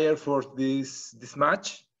umpire for this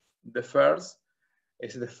match. The first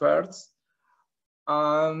is the first.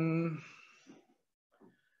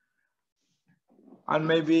 And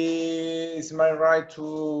maybe it's my right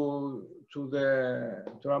to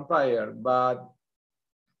umpire, but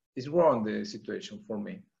it's wrong the situation for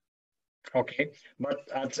me. Okay, but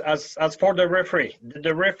as for the referee, did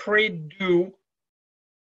the referee do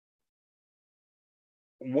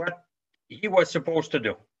what he was supposed to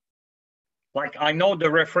do? Like, I know the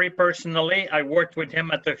referee personally. I worked with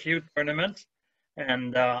him at a few tournaments,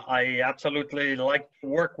 and I absolutely like to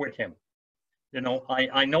work with him. You know,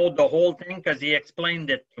 I know the whole thing because he explained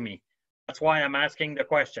it to me. That's why I'm asking the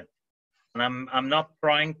question. And I'm not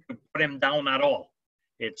trying to put him down at all.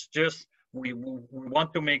 It's just we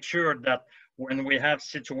want to make sure that when we have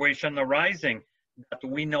situation arising, that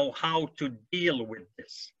we know how to deal with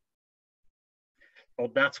this. So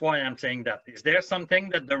that's why I'm saying that. Is there something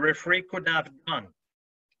that the referee could have done,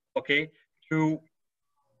 okay, to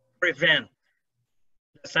prevent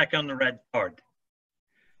the second red card?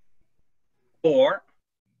 Or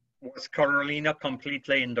was Carolina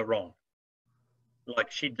completely in the wrong?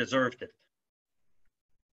 Like, she deserved it?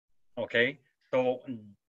 Okay, so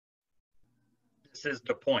this is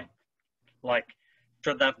the point. Like,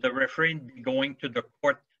 should have the referee be going to the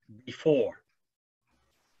court before?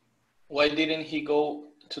 Why didn't he go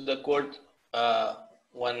to the court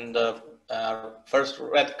when the first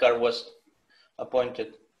red card was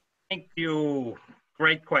appointed? Thank you.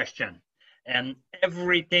 Great question. And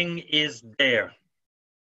everything is there.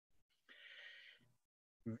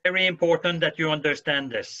 Very important that you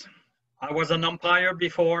understand this. I was an umpire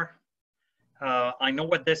before. I know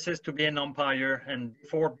what this is to be an umpire, and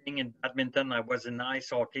before being in badminton, I was in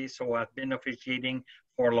ice hockey, so I've been officiating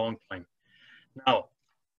for a long time. Now,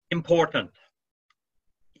 important,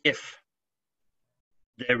 if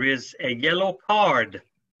there is a yellow card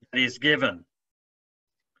that is given,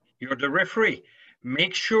 you're the referee,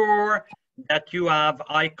 make sure that you have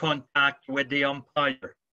eye contact with the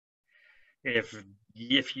umpire.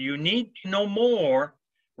 If you need to know more,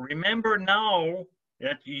 remember now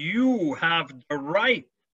that you have the right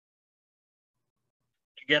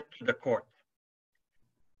to get to the court.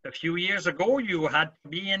 A few years ago, you had to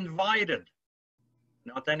be invited.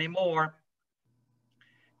 Not anymore.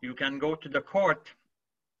 You can go to the court.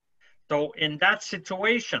 So in that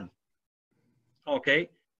situation, okay,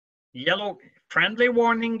 yellow, friendly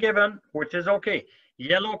warning given, which is okay.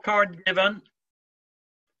 Yellow card given,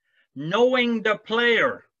 knowing the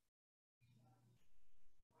player.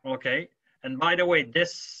 Okay, and by the way,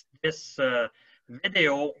 this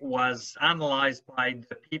video was analyzed by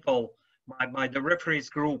the people, by the referees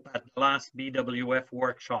group at the last BWF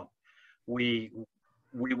workshop. We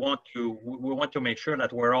want to make sure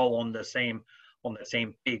that we're all on the same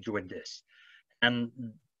page with this, and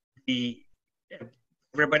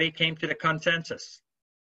everybody came to the consensus.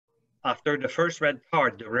 After the first red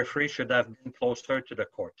card, the referee should have been closer to the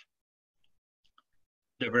court.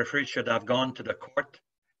 The referee should have gone to the court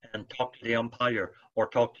and talk to the umpire or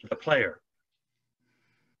talk to the player.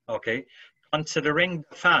 Okay, considering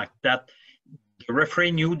the fact that the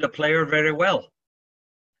referee knew the player very well,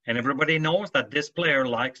 and everybody knows that this player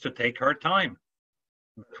likes to take her time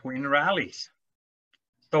between rallies.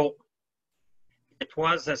 So it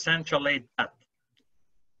was essentially that.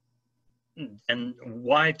 And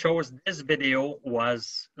why I chose this video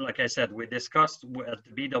was, like I said, we discussed at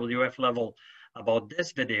the BWF level about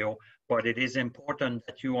this video, but it is important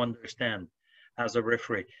that you understand as a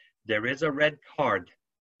referee, there is a red card.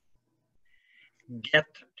 Get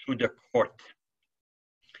to the court.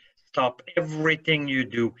 Stop everything you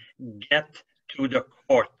do. Get to the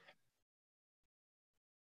court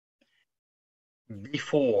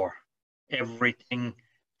before everything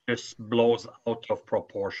just blows out of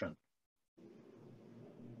proportion.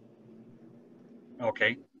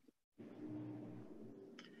 Okay.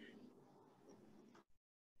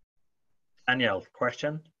 Daniel,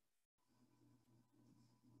 question?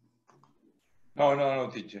 No,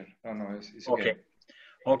 teacher. No, it's okay.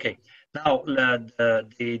 Okay. Now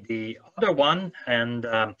the other one, and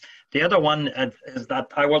the other one is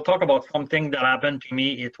that I will talk about something that happened to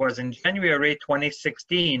me. It was in January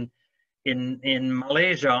 2016 in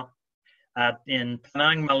Malaysia, in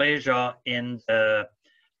Penang, Malaysia, in the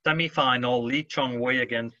semi-final, Lee Chong-wei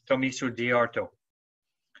against Tomisu Diarto.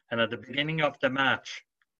 And at the beginning of the match,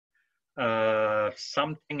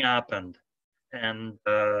 something happened, and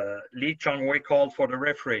Lee Chong-wei called for the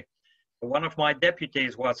referee. One of my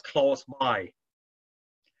deputies was close by.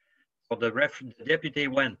 So the deputy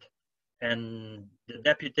went, and the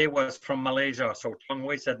deputy was from Malaysia. So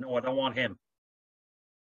Chong-wei said, no, I don't want him.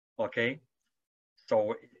 Okay?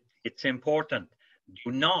 So it's important.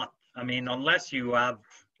 Do not, I mean, unless you have,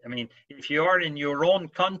 I mean, if you are in your own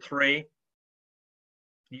country,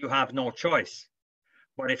 you have no choice.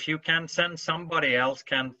 But if you can send somebody else,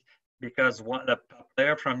 because a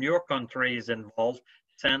player from your country is involved,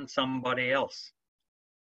 send somebody else.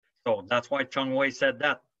 So that's why Chong-wei said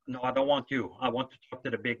that. No, I don't want you. I want to talk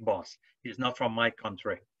to the big boss. He's not from my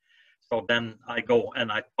country. So then I go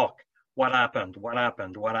and I talk. What happened? What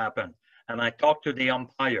happened? What happened? And I talk to the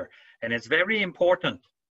umpire. And it's very important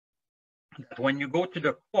that when you go to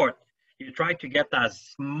the court, you try to get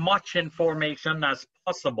as much information as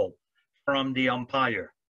possible from the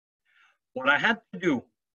umpire. What I had to do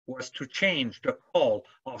was to change the call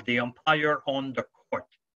of the umpire on the court.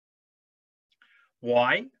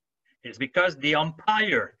 Why? It's because the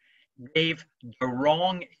umpire gave the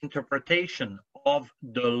wrong interpretation of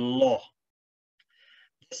the law.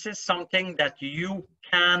 This is something that you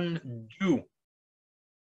can do.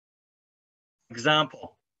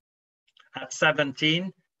 Example, at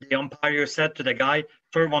 17, the umpire said to the guy,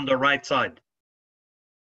 serve on the right side.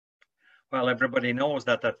 Well, everybody knows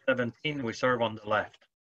that at 17, we serve on the left.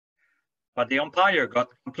 But the umpire got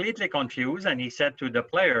completely confused and he said to the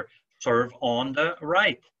player, serve on the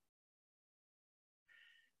right.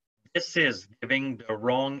 This is giving the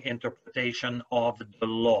wrong interpretation of the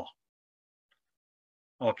law.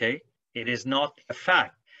 Okay, it is not a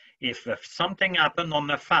fact. If something happened on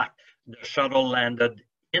the fact, the shuttle landed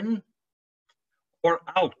in or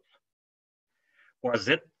out. Was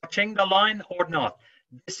it touching the line or not?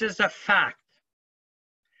 This is a fact.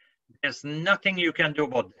 There's nothing you can do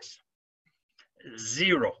about this.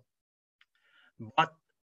 Zero. But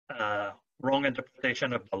wrong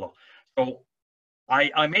interpretation of the law. So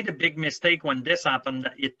I made a big mistake when this happened.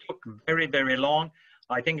 It took very, very long.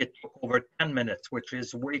 I think it took over 10 minutes, which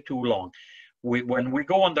is way too long. When we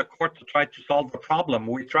go on the court to try to solve the problem,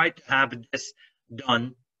 we try to have this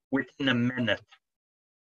done within a minute.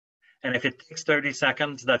 And if it takes 30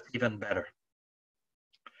 seconds, that's even better.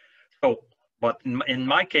 So, but in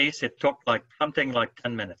my case, it took like something like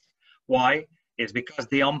 10 minutes. Why? Is because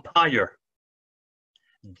the umpire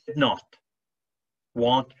did not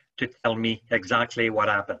want to tell me exactly what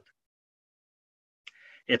happened.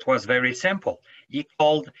 It was very simple. He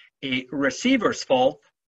called a receiver's fault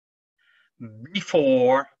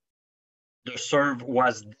before the serve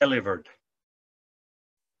was delivered.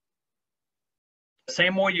 The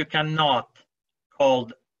same way you cannot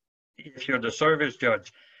call, if you're the service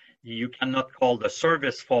judge, you cannot call the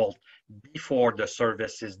service fault before the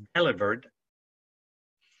service is delivered.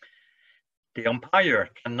 The umpire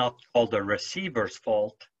cannot call the receiver's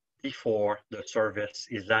fault before the service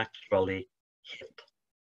is actually hit,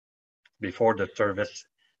 before the service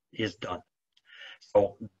is done.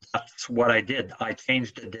 So that's what I did. I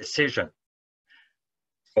changed the decision.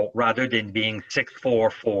 So rather than being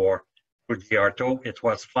 6-4 for Giarto, it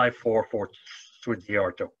was 5-4 for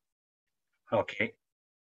Giarto. Okay,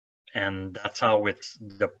 and that's how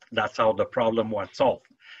the problem was solved.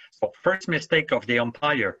 So first mistake of the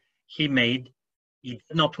umpire he made, he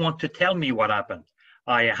did not want to tell me what happened.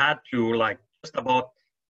 I had to like just about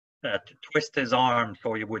to twist his arm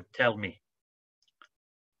so he would tell me.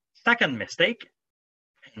 Second mistake,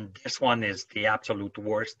 and this one is the absolute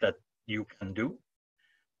worst that you can do.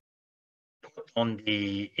 Put on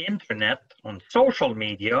the internet, on social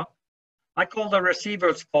media, I call the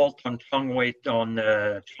receiver's fault on Chongwei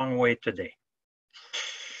today.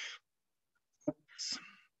 Oops.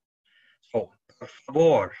 So, por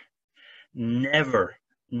favor, never,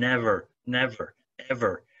 never, never,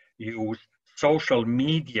 ever use social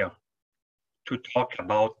media to talk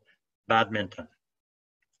about badminton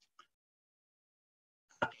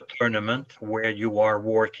at a tournament where you are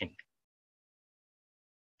working.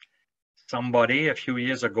 Somebody a few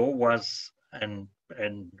years ago was an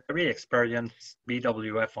very experienced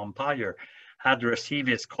BWF umpire, had received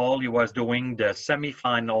his call. He was doing the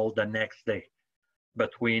semi-final the next day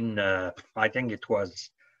between, I think it was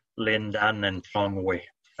Lindan and Chongwei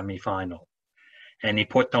semi-final. And he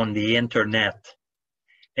put on the internet,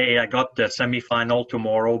 hey, I got the semi-final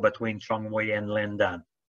tomorrow between Chongwei and Lindan.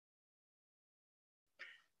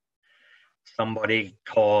 Somebody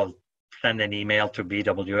called, sent an email to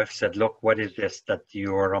BWF, said, look, what is this that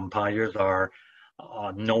your umpires are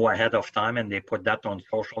know ahead of time, and they put that on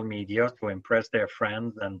social media to impress their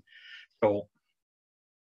friends. And so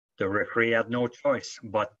the referee had no choice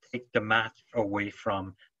but take the match away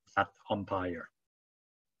from that umpire.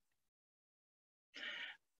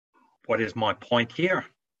 What is my point here?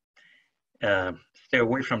 Stay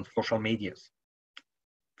away from social medias.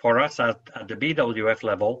 For us at the BWF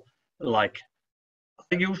level, like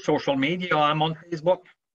I use social media, I'm on Facebook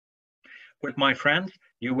with my friends.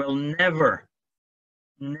 You will never,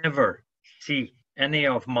 never see any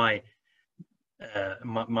of my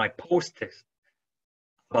my posts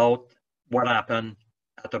about what happened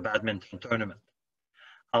at a badminton tournament.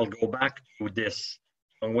 I'll go back to this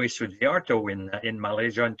Chongwei Sugiarto in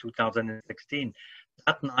Malaysia in 2016.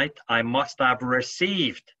 That night, I must have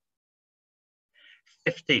received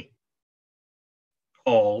 50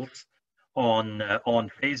 calls on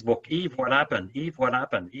Facebook. Yves, what happened? Yves, what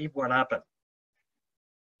happened? Yves, what happened?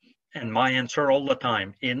 And my answer all the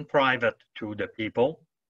time in private to the people,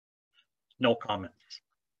 no comments,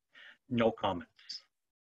 no comments,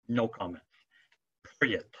 no comments,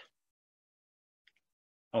 period.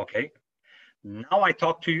 Okay, now I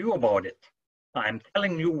talk to you about it. I'm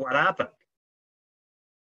telling you what happened.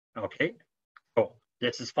 Okay, so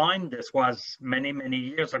this is fine. This was many, many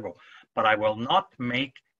years ago, but I will not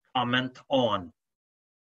make comment on,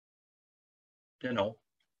 you know,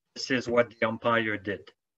 this is what the umpire did.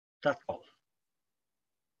 That's all.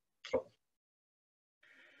 So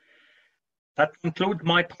that concludes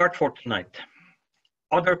my part for tonight.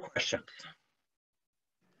 Other questions?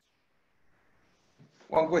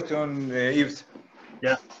 One question, Yves.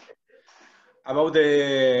 Yeah. About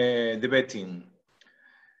the betting.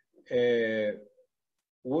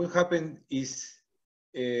 What happened is,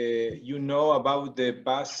 you know about the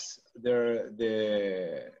pass,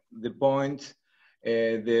 the point,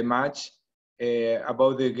 the match,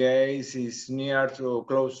 about the guys is near to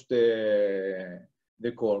close the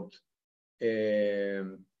court.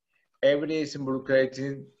 Every is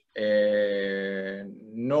involucrated,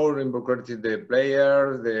 no involucrated the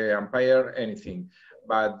player, the umpire, anything.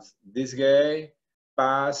 But this guy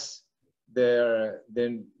pass the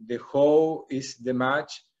whole is the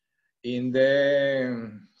match in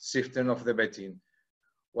the system of the betting.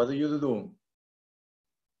 What do you do?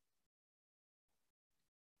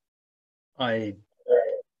 I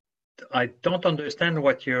don't understand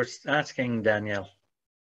what you're asking, Daniel.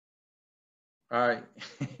 In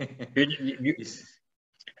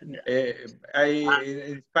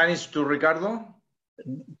Spanish to Ricardo?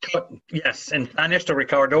 Yes, in Spanish to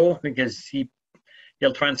Ricardo, because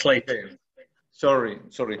he'll translate. Okay. Sorry.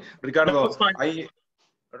 Ricardo, No, it's fine.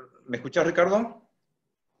 ¿Me escuchas, Ricardo?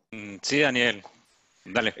 Sí, Daniel.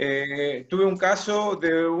 Dale. Tuve un caso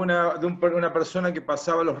de una persona que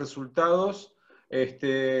pasaba los resultados,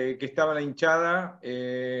 que estaba en la hinchada,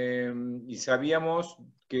 y sabíamos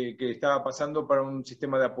que estaba pasando para un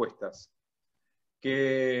sistema de apuestas.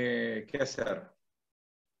 ¿Qué hacer?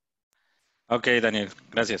 Okay, Daniel.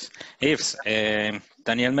 Gracias. Yves,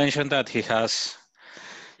 Daniel mentioned that he had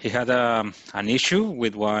an issue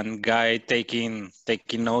with one guy taking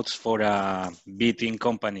notes for a betting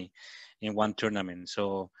company in one tournament.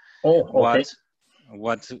 So, okay.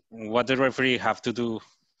 what the referee have to do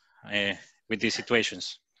with these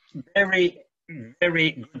situations? Very,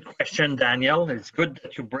 very good question, Daniel. It's good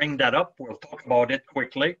that you bring that up. We'll talk about it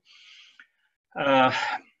quickly.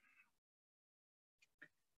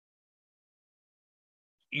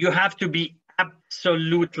 You have to be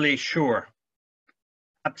absolutely sure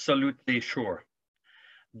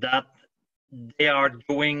that they are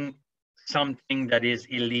doing something that is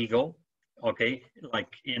illegal, okay,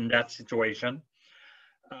 like in that situation.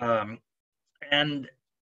 And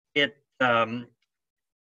it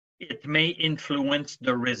may influence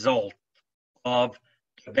the result of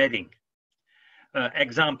the betting.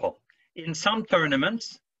 Example, in some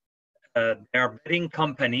tournaments, there are betting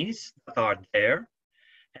companies that are there,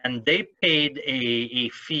 and they paid a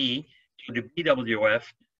fee to the BWF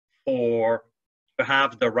to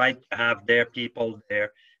have the right to have their people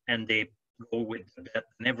there, and they go with the bet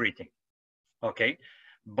and everything. Okay,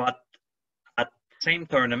 but at the same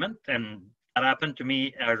tournament, and that happened to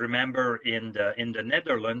me, I remember in the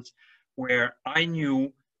Netherlands, where I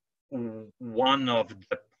knew one of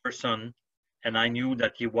the person, and I knew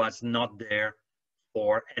that he was not there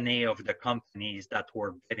for any of the companies that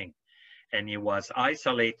were betting. And he was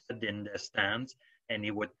isolated in the stands, and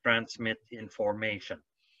he would transmit information.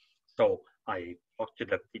 So I talked to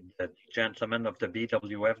the gentleman of the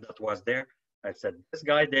BWF that was there. I said, this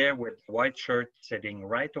guy there with the white shirt sitting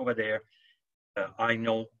right over there, I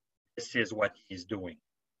know this is what he's doing.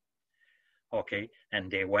 Okay, and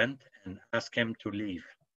they went and asked him to leave.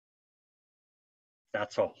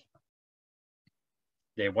 That's all.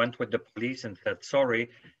 They went with the police and said, sorry,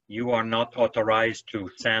 you are not authorized to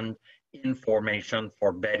send information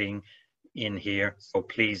for betting in here, so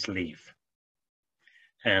please leave.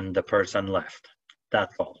 And the person left.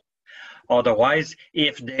 That's all. Otherwise,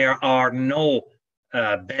 if there are no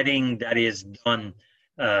betting that is done,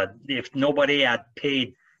 if nobody had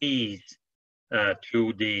paid fees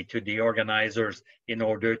to the organizers in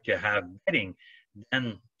order to have betting,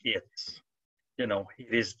 then it's,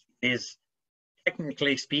 it is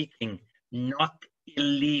technically speaking not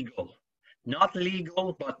illegal. Not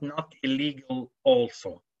legal, but not illegal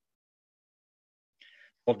also.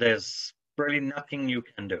 So there's really nothing you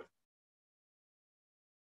can do.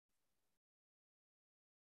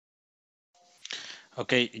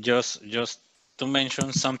 Okay, just to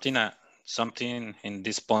mention something in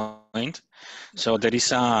this point. So there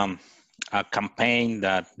is a campaign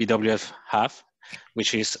that BWF have,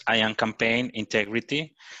 which is I Am Campaign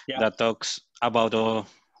Integrity, that talks about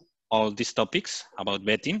all these topics about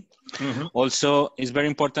betting. Mm-hmm. Also, it's very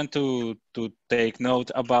important to take note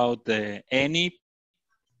about any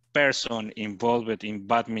person involved in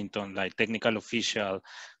badminton, like technical official,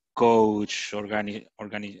 coach,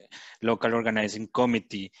 local organizing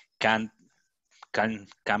committee, can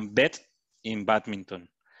bet in badminton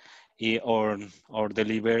or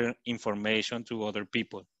deliver information to other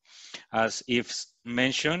people. As Yves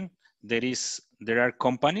mentioned, there are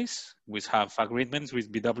companies which have agreements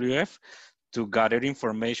with BWF to gather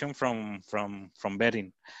information from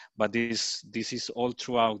betting. But this is all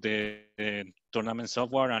throughout the tournament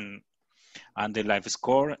software and the live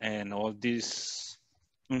score, and all this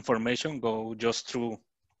information go just through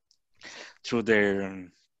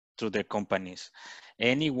their companies.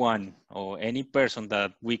 Anyone or any person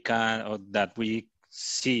that we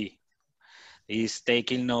see is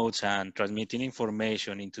taking notes and transmitting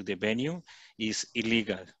information into the venue is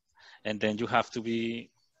illegal, and then you have to be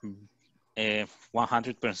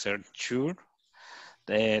 100% sure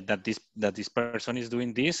that this person is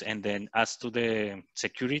doing this, and then ask to the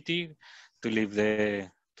security to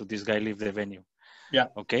this guy leave the venue. Yeah.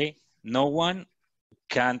 Okay. No one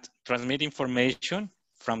can't transmit information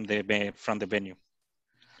from the venue.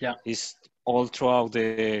 Yeah. It's all throughout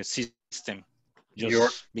the system,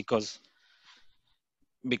 just because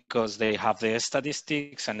they have the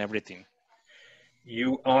statistics and everything.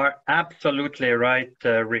 You are absolutely right,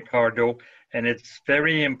 Ricardo, and it's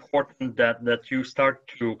very important that you start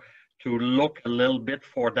to look a little bit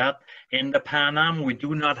for that. In the Pan Am, we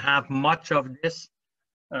do not have much of this,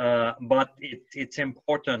 but it's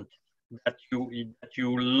important that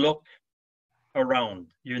you look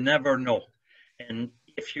around. You never know, and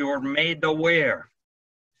if you're made aware,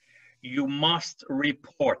 you must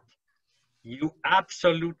report. You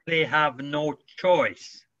absolutely have no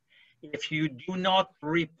choice. If you do not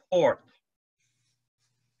report,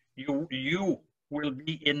 you will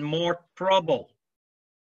be in more trouble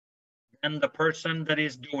than the person that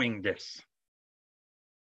is doing this.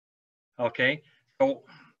 Okay, so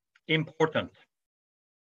important.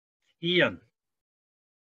 Ian.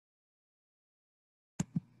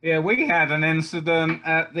 Yeah, we had an incident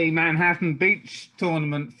at the Manhattan Beach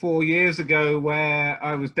tournament 4 years ago where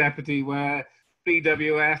I was deputy, where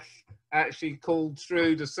BWF actually called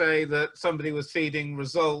through to say that somebody was feeding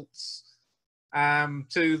results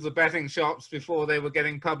to the betting shops before they were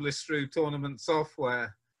getting published through tournament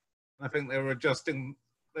software. I think they were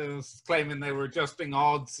claiming they were adjusting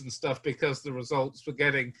odds and stuff because the results were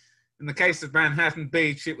getting. In the case of Manhattan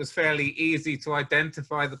Beach, it was fairly easy to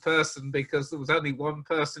identify the person because there was only one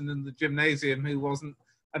person in the gymnasium who wasn't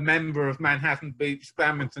a member of Manhattan Beach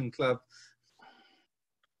Badminton Club.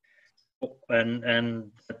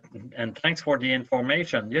 And thanks for the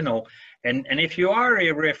information, you know, and if you are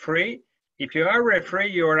a referee,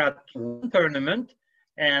 you're at one tournament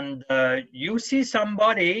and you see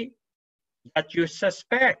somebody that you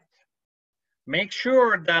suspect, make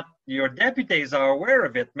sure that your deputies are aware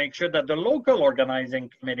of it. Make sure that the local organizing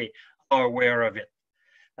committee are aware of it.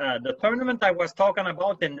 The tournament I was talking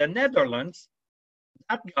about in the Netherlands,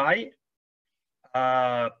 that guy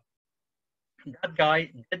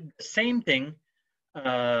did the same thing,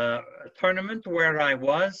 a tournament where I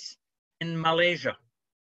was in Malaysia.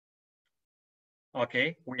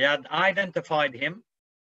 Okay, we had identified him,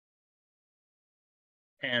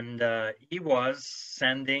 and he was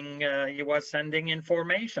sending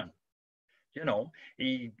information. You know,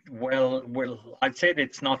 I'd say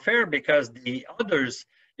it's not fair because the others,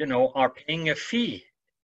 you know, are paying a fee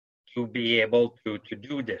to be able to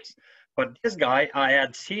do this. But this guy, I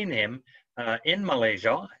had seen him in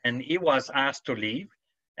Malaysia, and he was asked to leave.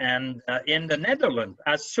 And in the Netherlands,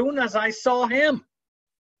 as soon as I saw him,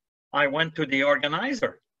 I went to the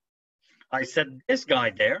organizer. I said, this guy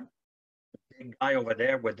there, the big guy over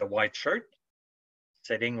there with the white shirt,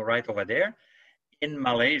 sitting right over there, in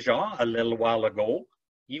Malaysia a little while ago,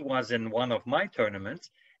 he was in one of my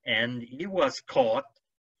tournaments, and he was caught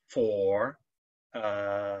for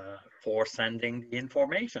sending the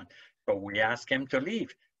information. So we asked him to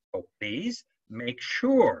leave. So please make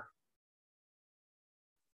sure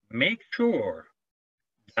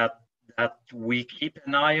that we keep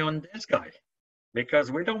an eye on this guy,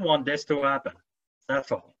 because we don't want this to happen.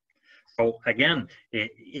 That's all. So again,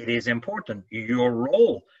 it is important. Your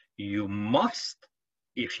role, you must,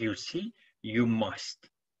 if you see, you must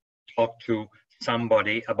talk to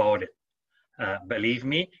somebody about it. Believe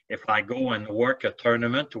me, if I go and work a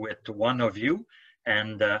tournament with one of you,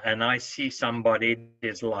 and I see somebody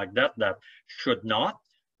is like that should not,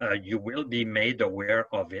 you will be made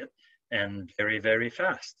aware of it, and very, very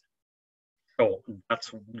fast. So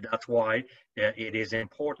that's why it is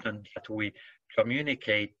important that we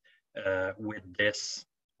communicate with this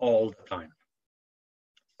all the time.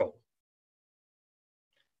 So,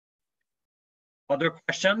 other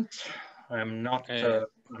questions? I'm not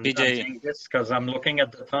saying this because I'm looking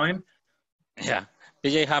at the time. Yeah,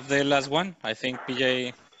 PJ have the last one. I think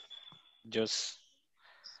PJ just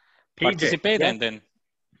participate, yes. And then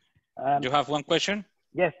you have one question?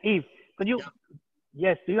 Yes, Yves, could you?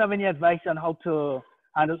 Yes, do you have any advice on how to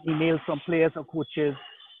handle emails from players or coaches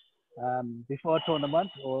before tournament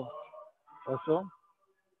or so?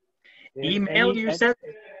 Email, you said?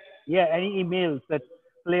 Yeah, any emails that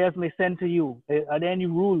players may send to you. Are there any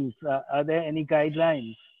rules? Are there any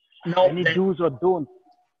guidelines? No. Any do's or don'ts?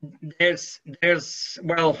 There's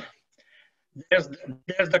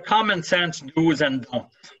the common sense do's and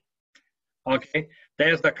don'ts. Okay,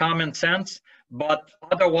 there's the common sense, but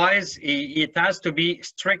otherwise it has to be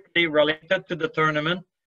strictly related to the tournament.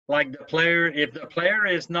 Like the player, if the player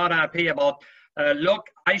is not happy about, look,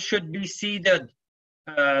 I should be seeded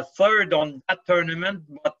third on that tournament,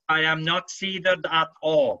 but I am not seeded at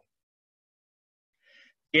all.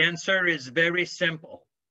 The answer is very simple.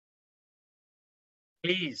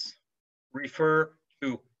 Please refer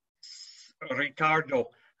to Ricardo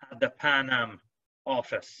at the Pan Am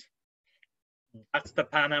office. That's the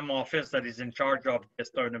Pan Am office that is in charge of this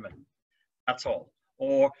tournament. That's all.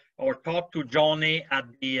 Or talk to Johnny at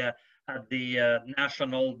the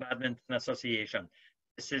National Badminton Association.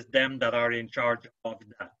 This is them that are in charge of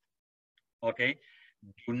that. Okay?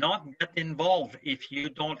 Do not get involved if you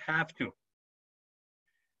don't have to.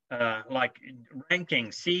 Like ranking,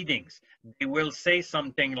 seedings, they will say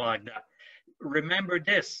something like that. Remember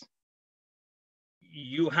this,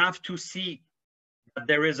 you have to see that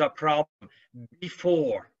there is a problem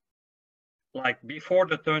before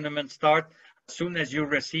the tournament starts. As soon as you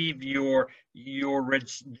receive the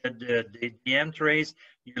entries,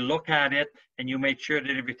 you look at it and you make sure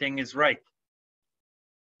that everything is right.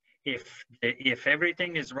 If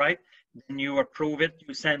everything is right, then you approve it,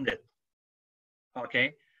 you send it.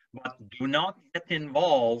 Okay, but do not get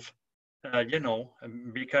involved,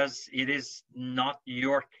 because it is not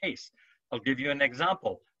your case. I'll give you an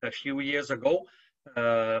example. A few years ago,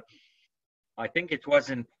 I think it was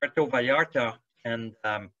in Puerto Vallarta, and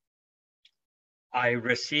I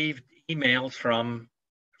received emails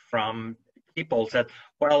from people that,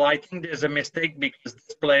 well, I think there's a mistake because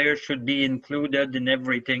this player should be included in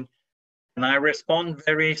everything. And I respond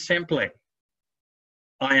very simply.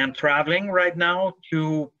 I am traveling right now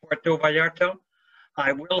to Puerto Vallarta.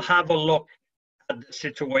 I will have a look at the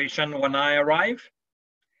situation when I arrive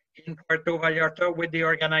in Puerto Vallarta with the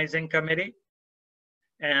organizing committee.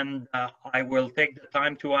 And I will take the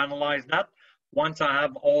time to analyze that. Once I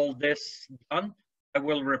have all this done, I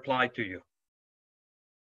will reply to you.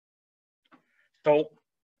 So,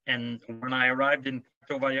 and when I arrived in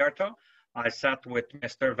Puerto Vallarta, I sat with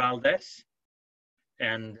Mr. Valdez,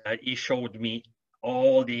 and he showed me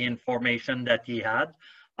all the information that he had.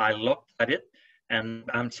 I looked at it, and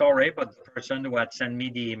I'm sorry, but the person who had sent me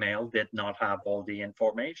the email did not have all the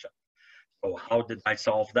information. So how did I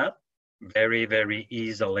solve that? Very, very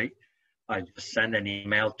easily. I just sent an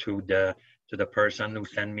email to the person who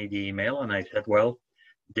sent me the email, and I said, well,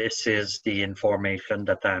 this is the information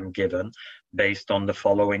that I'm given based on the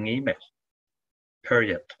following email.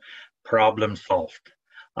 Period. Problem solved.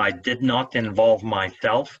 I did not involve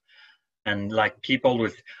myself, and like people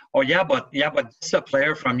with, oh yeah, but this is a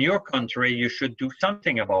player from your country, you should do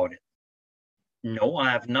something about it. No,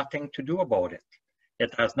 I have nothing to do about it.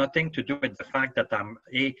 It has nothing to do with the fact that I'm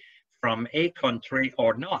from a country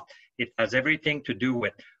or not. It has everything to do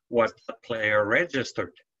with, was the player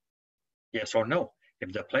registered? Yes or no?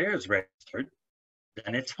 If the player is registered,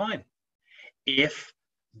 then it's fine. If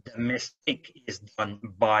the mistake is done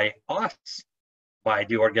by us, by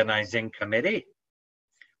the organizing committee,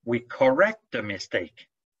 we correct the mistake.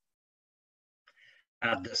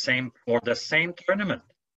 For the same tournament,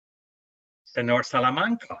 Senor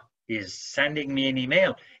Salamanca is sending me an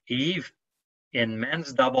email. Yves, in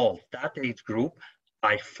men's double, that age group,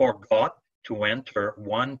 I forgot to enter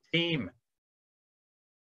one team.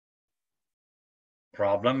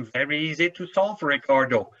 Problem very easy to solve,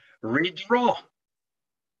 Ricardo. Redraw.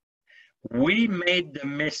 We made the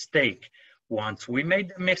mistake. Once we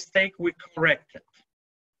made the mistake, we correct it.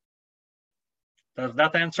 Does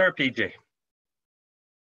that answer, PJ?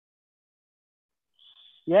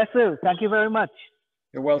 Yes, sir. Thank you very much.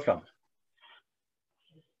 You're welcome.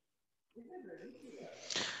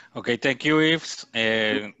 Okay, thank you, Yves.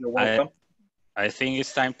 You're welcome. I think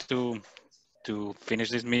it's time to finish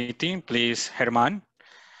this meeting. Please, Herman,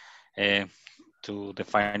 to the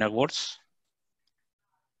final words.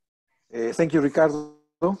 Thank you, Ricardo.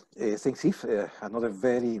 Thanks, Yves. Another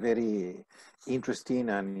very, very interesting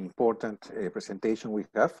and important presentation we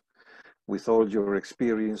have with all your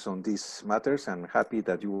experience on these matters. I'm happy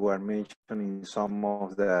that you are mentioning some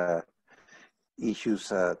of the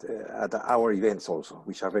issues at our events also,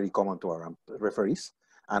 which are very common to our referees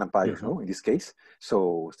and umpires, in this case.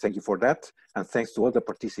 So thank you for that. And thanks to all the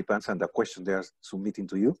participants and the questions they are submitting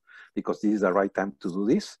to you, because this is the right time to do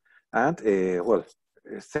this. And well,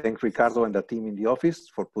 thank Ricardo and the team in the office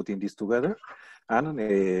for putting this together. And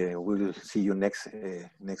we'll see you next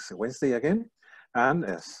Wednesday again. And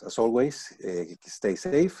as always, stay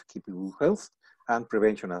safe, keep good health, and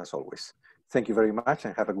prevention as always. Thank you very much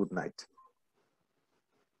and have a good night.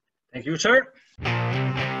 Thank you, sir.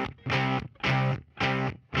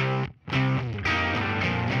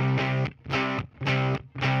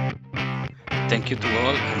 Thank you to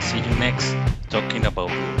all and see you next Talking About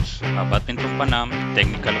Rules, a Badminton Panam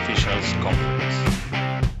Technical Officials Conference.